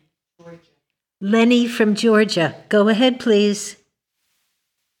 Lenny from Georgia. Go ahead, please.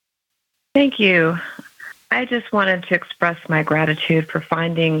 Thank you. I just wanted to express my gratitude for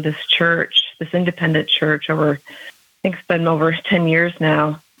finding this church, this independent church, I think it's been over 10 years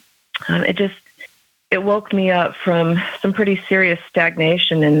now. It woke me up from some pretty serious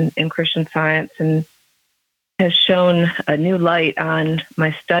stagnation in Christian Science and has shone a new light on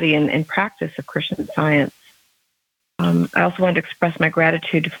my study and practice of Christian Science. I also wanted to express my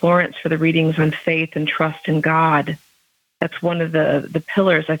gratitude to Florence for the readings on faith and trust in God. That's one of the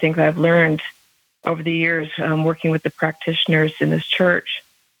pillars I think that I've learned over the years working with the practitioners in this church,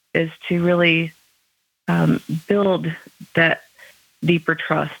 is to really build that deeper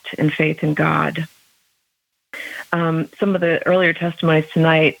trust and faith in God. Some of the earlier testimonies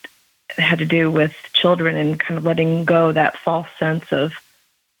tonight had to do with children and kind of letting go that false sense of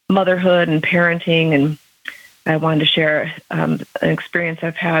motherhood and parenting. And I wanted to share an experience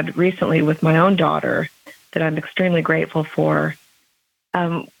I've had recently with my own daughter that I'm extremely grateful for.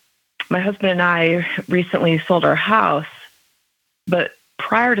 My husband and I recently sold our house, but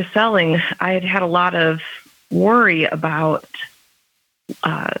prior to selling, I had had a lot of worry about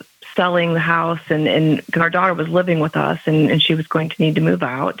selling the house, and our daughter was living with us, and she was going to need to move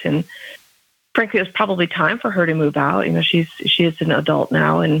out. And frankly, it was probably time for her to move out. She is an adult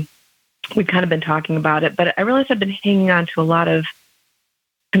now, and we've kind of been talking about it. But I realized I've been hanging on to a lot of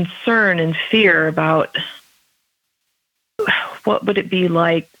concern and fear about what would it be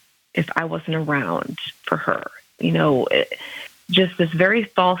like if I wasn't around for her. Just this very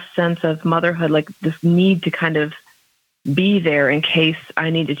false sense of motherhood, like this need to kind of be there in case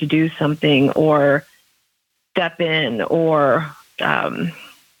I needed to do something or step in, or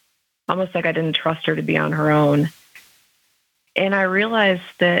almost like I didn't trust her to be on her own. And I realized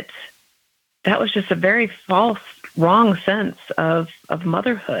that was just a very false, wrong sense of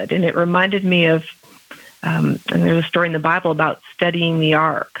motherhood. And it reminded me of, and there's a story in the Bible about studying the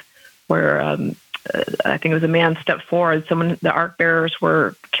ark, where I think it was a man stepped forward. The ark bearers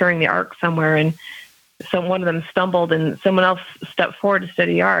were carrying the ark somewhere, and one of them stumbled, and someone else stepped forward to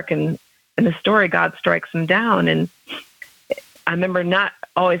steady the ark. And in the story, God strikes him down. And I remember not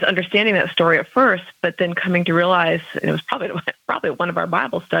always understanding that story at first, but then coming to realize, and it was probably one of our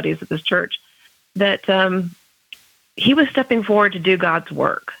Bible studies at this church, that he was stepping forward to do God's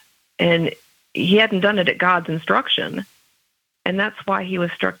work, and he hadn't done it at God's instruction. And that's why he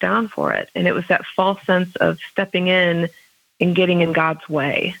was struck down for it. And it was that false sense of stepping in and getting in God's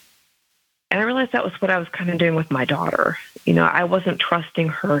way. And I realized that was what I was kind of doing with my daughter. I wasn't trusting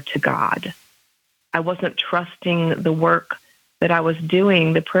her to God. I wasn't trusting the work that I was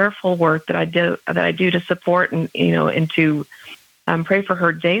doing, the prayerful work that I do to support and to pray for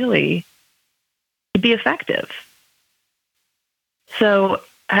her daily to be effective. So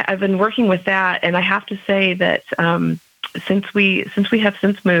I've been working with that, and I have to say that since we have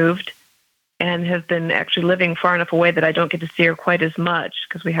since moved and have been actually living far enough away that I don't get to see her quite as much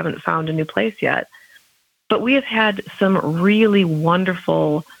because we haven't found a new place yet, but we have had some really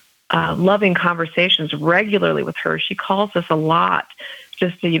wonderful, loving conversations regularly with her. She calls us a lot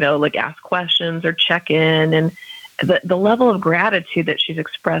just to, ask questions or check in. And the level of gratitude that she's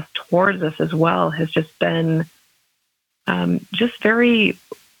expressed towards us as well has just been just very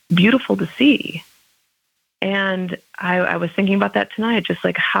beautiful to see. And I was thinking about that tonight, just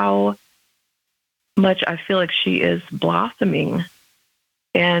like how much I feel like she is blossoming.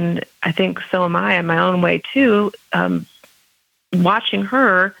 And I think so am I in my own way too, watching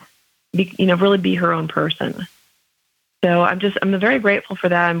her really be her own person. So I'm very grateful for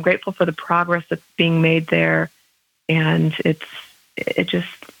that. I'm grateful for the progress that's being made there. And it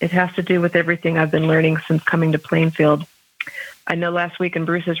has to do with everything I've been learning since coming to Plainfield. I know last week in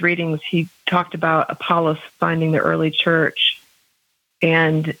Bruce's readings, he talked about Apollos finding the early church,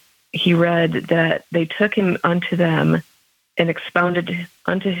 and he read that they took him unto them and expounded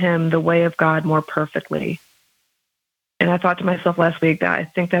unto him the way of God more perfectly. And I thought to myself last week that I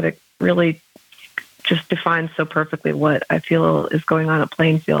think that it really just defines so perfectly what I feel is going on at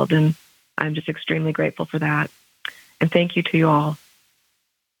Plainfield, and I'm just extremely grateful for that. And thank you to you all.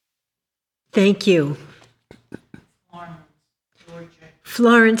 Thank you.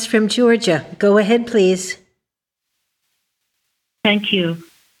 Florence from Georgia. Go ahead, please. Thank you.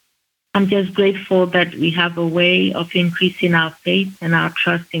 I'm just grateful that we have a way of increasing our faith and our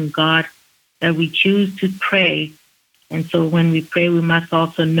trust in God, that we choose to pray. And so when we pray, we must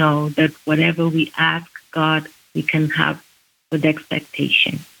also know that whatever we ask God, we can have with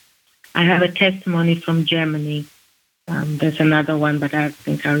expectation. I have a testimony from Germany. There's another one, but I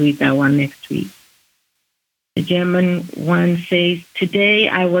think I'll read that one next week. The German one says, "Today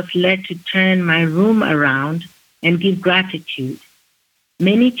I was led to turn my room around and give gratitude.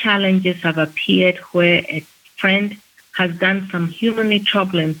 Many challenges have appeared where a friend has done some humanly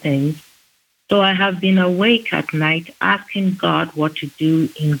troubling things, so I have been awake at night asking God what to do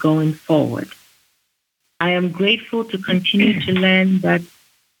in going forward. I am grateful to continue to learn that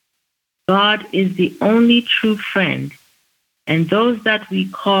God is the only true friend, and those that we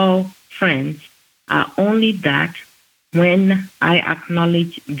call friends are only that when I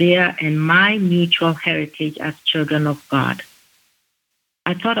acknowledge their and my mutual heritage as children of God.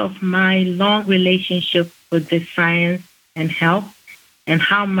 I thought of my long relationship with the science and health and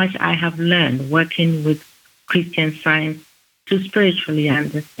how much I have learned working with Christian Science to spiritually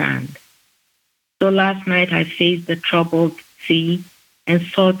understand. So last night I faced the troubled sea and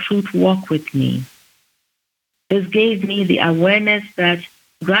saw truth walk with me. This gave me the awareness that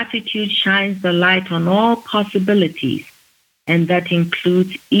gratitude shines the light on all possibilities, and that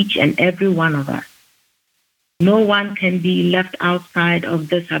includes each and every one of us. No one can be left outside of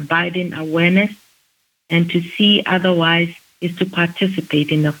this abiding awareness, and to see otherwise is to participate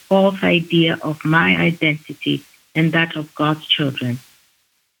in a false idea of my identity and that of God's children.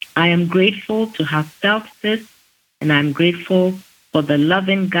 I am grateful to have felt this, and I'm grateful for the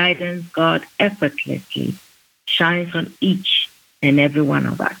loving guidance God effortlessly shines on each and every one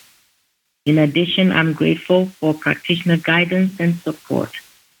of us. In addition, I'm grateful for practitioner guidance and support.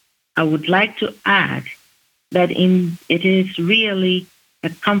 I would like to add that it is really a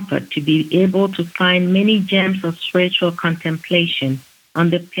comfort to be able to find many gems of spiritual contemplation on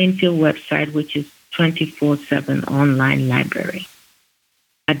the Plainfield website, which is 24/7 online library.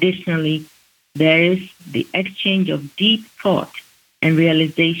 Additionally, there is the exchange of deep thought and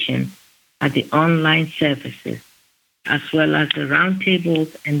realization at the online services, as well as the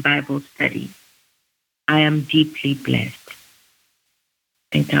roundtables and Bible study. I am deeply blessed. I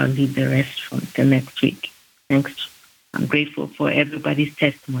think I'll leave the rest for the next week. Thanks. I'm grateful for everybody's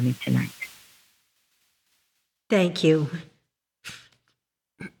testimony tonight. Thank you.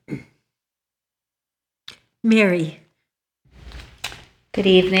 Mary. Good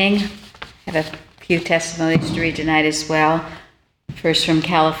evening. I have a few testimonies to read tonight as well. First from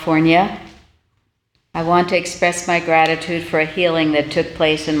California. I want to express my gratitude for a healing that took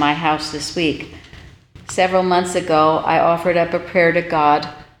place in my house this week. Several months ago, I offered up a prayer to God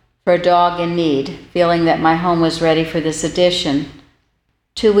for a dog in need, feeling that my home was ready for this addition.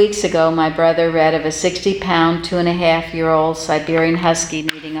 2 weeks ago, my brother read of a 60-pound, 2.5-year-old Siberian Husky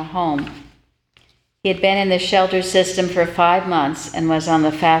needing a home. He had been in the shelter system for 5 months and was on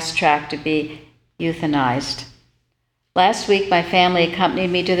the fast track to be euthanized. Last week, my family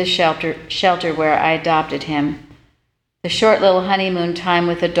accompanied me to the shelter where I adopted him. The short little honeymoon time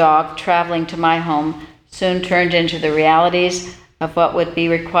with the dog traveling to my home soon turned into the realities of what would be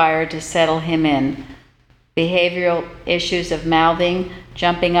required to settle him in. Behavioral issues of mouthing,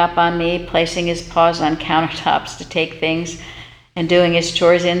 jumping up on me, placing his paws on countertops to take things, and doing his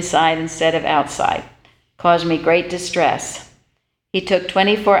chores inside instead of outside caused me great distress. He took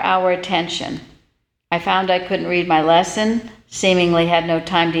 24-hour attention. I found I couldn't read my lesson, seemingly had no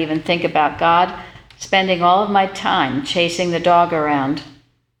time to even think about God, spending all of my time chasing the dog around.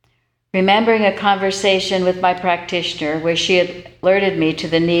 Remembering a conversation with my practitioner where she had alerted me to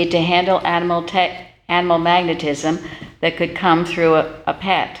the need to handle animal magnetism that could come through a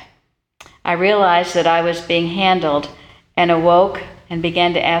pet, I realized that I was being handled and awoke and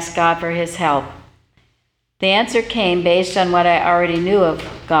began to ask God for his help. The answer came based on what I already knew of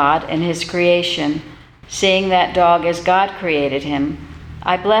God and his creation. Seeing that dog as God created him,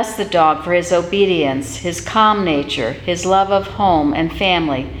 I blessed the dog for his obedience, his calm nature, his love of home and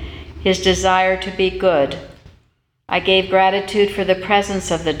family, his desire to be good. I gave gratitude for the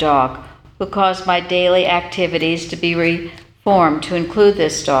presence of the dog, who caused my daily activities to be reformed to include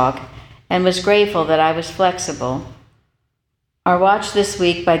this dog, and was grateful that I was flexible. Our watch this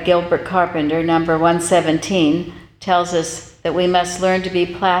week by Gilbert Carpenter, number 117, tells us that we must learn to be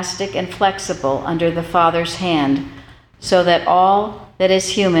plastic and flexible under the Father's hand, so that all that is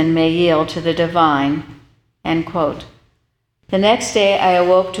human may yield to the divine. End quote. The next day I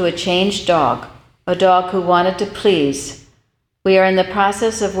awoke to a changed dog, a dog who wanted to please. We are in the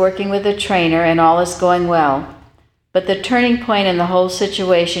process of working with a trainer and all is going well. But the turning point in the whole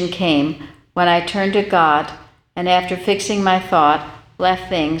situation came when I turned to God and after fixing my thought, left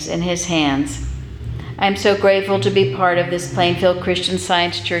things in his hands. I am so grateful to be part of this Plainfield Christian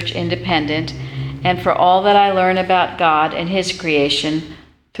Science Church Independent and for all that I learn about God and his creation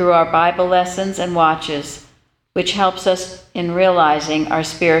through our Bible lessons and watches, which helps us in realizing our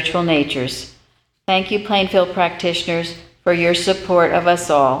spiritual natures. Thank you, Plainfield practitioners, for your support of us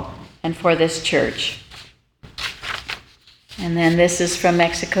all and for this church. And then this is from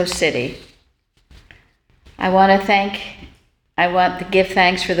Mexico City. I want to give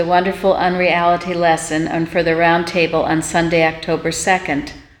thanks for the wonderful unreality lesson and for the round table on Sunday, October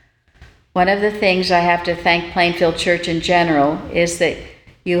 2nd. One of the things I have to thank Plainfield Church in general is that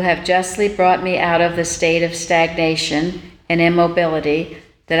you have justly brought me out of the state of stagnation and immobility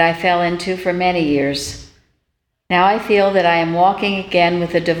that I fell into for many years. Now I feel that I am walking again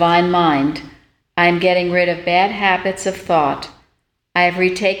with a divine mind. I am getting rid of bad habits of thought. I have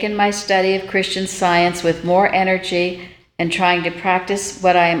retaken my study of Christian Science with more energy and trying to practice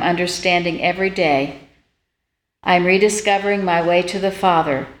what I am understanding every day. I am rediscovering my way to the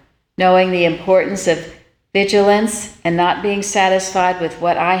Father, knowing the importance of vigilance and not being satisfied with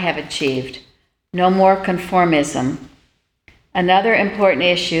what I have achieved. No more conformism. Another important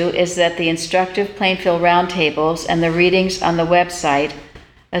issue is that the instructive Plainfield roundtables and the readings on the website,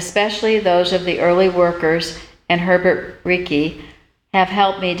 especially those of the early workers and Herbert Ricky, have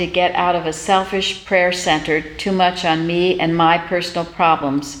helped me to get out of a selfish prayer centered too much on me and my personal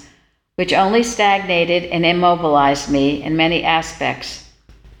problems, which only stagnated and immobilized me in many aspects.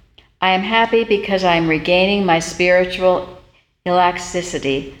 I am happy because I am regaining my spiritual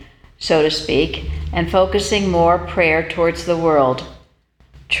elasticity, so to speak, and focusing more prayer towards the world.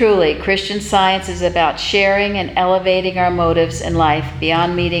 Truly, Christian Science is about sharing and elevating our motives in life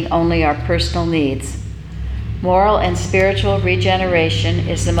beyond meeting only our personal needs. Moral and spiritual regeneration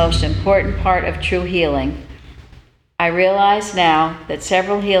is the most important part of true healing. I realize now that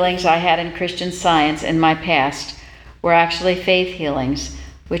several healings I had in Christian Science in my past were actually faith healings,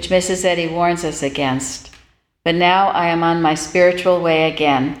 which Mrs. Eddy warns us against. But now I am on my spiritual way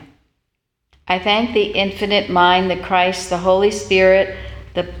again. I thank the infinite mind, the Christ, the Holy Spirit,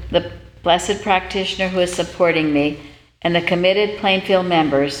 the blessed practitioner who is supporting me, and the committed Plainfield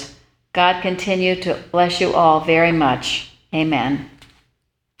members. God continue to bless you all very much. Amen.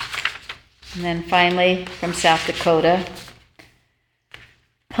 And then finally, from South Dakota,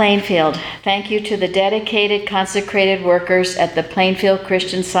 Plainfield. Thank you to the dedicated, consecrated workers at the Plainfield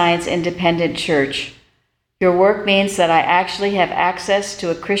Christian Science Independent Church. Your work means that I actually have access to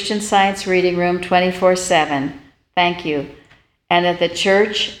a Christian Science reading room 24/7. Thank you. And that the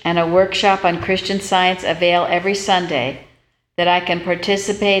church and a workshop on Christian Science avail every Sunday, that I can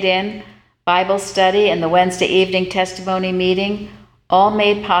participate in Bible study and the Wednesday evening testimony meeting, all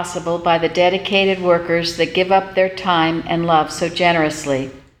made possible by the dedicated workers that give up their time and love so generously.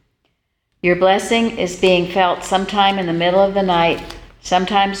 Your blessing is being felt sometime in the middle of the night,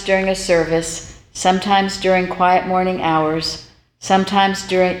 sometimes during a service, sometimes during quiet morning hours, sometimes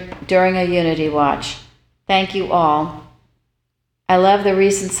during a unity watch. Thank you all. I love the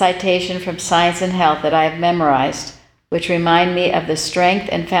recent citation from Science and Health that I have memorized, which remind me of the strength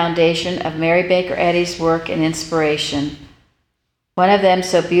and foundation of Mary Baker Eddy's work and inspiration. One of them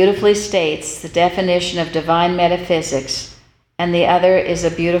so beautifully states the definition of divine metaphysics, and the other is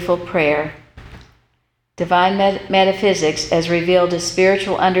a beautiful prayer. Divine metaphysics, as revealed as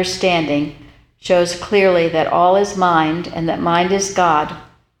spiritual understanding, shows clearly that all is mind and that mind is God,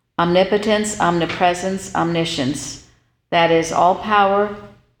 omnipotence, omnipresence, omniscience. That is all power,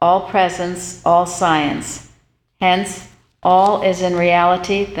 all presence, all science. Hence, all is in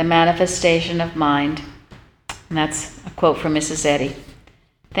reality the manifestation of mind. And that's a quote from Mrs. Eddy.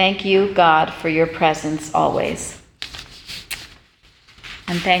 Thank you, God, for your presence always.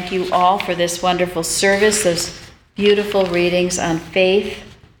 And thank you all for this wonderful service, those beautiful readings on faith.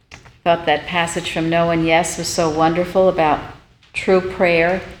 I thought that passage from No and Yes was so wonderful about true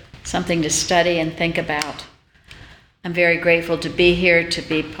prayer, something to study and think about. I'm very grateful to be here, to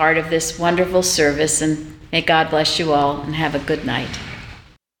be part of this wonderful service, and may God bless you all and have a good night.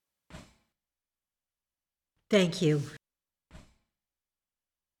 Thank you.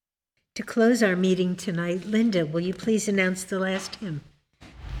 To close our meeting tonight, Linda, will you please announce the last hymn?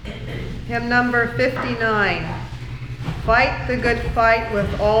 Hymn number 59. Fight the good fight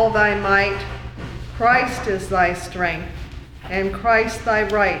with all thy might. Christ is thy strength, and Christ thy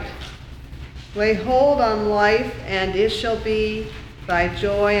right. Lay hold on life, and it shall be thy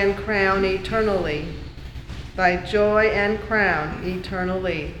joy and crown eternally. Thy joy and crown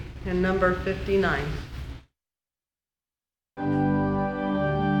eternally. And number 59.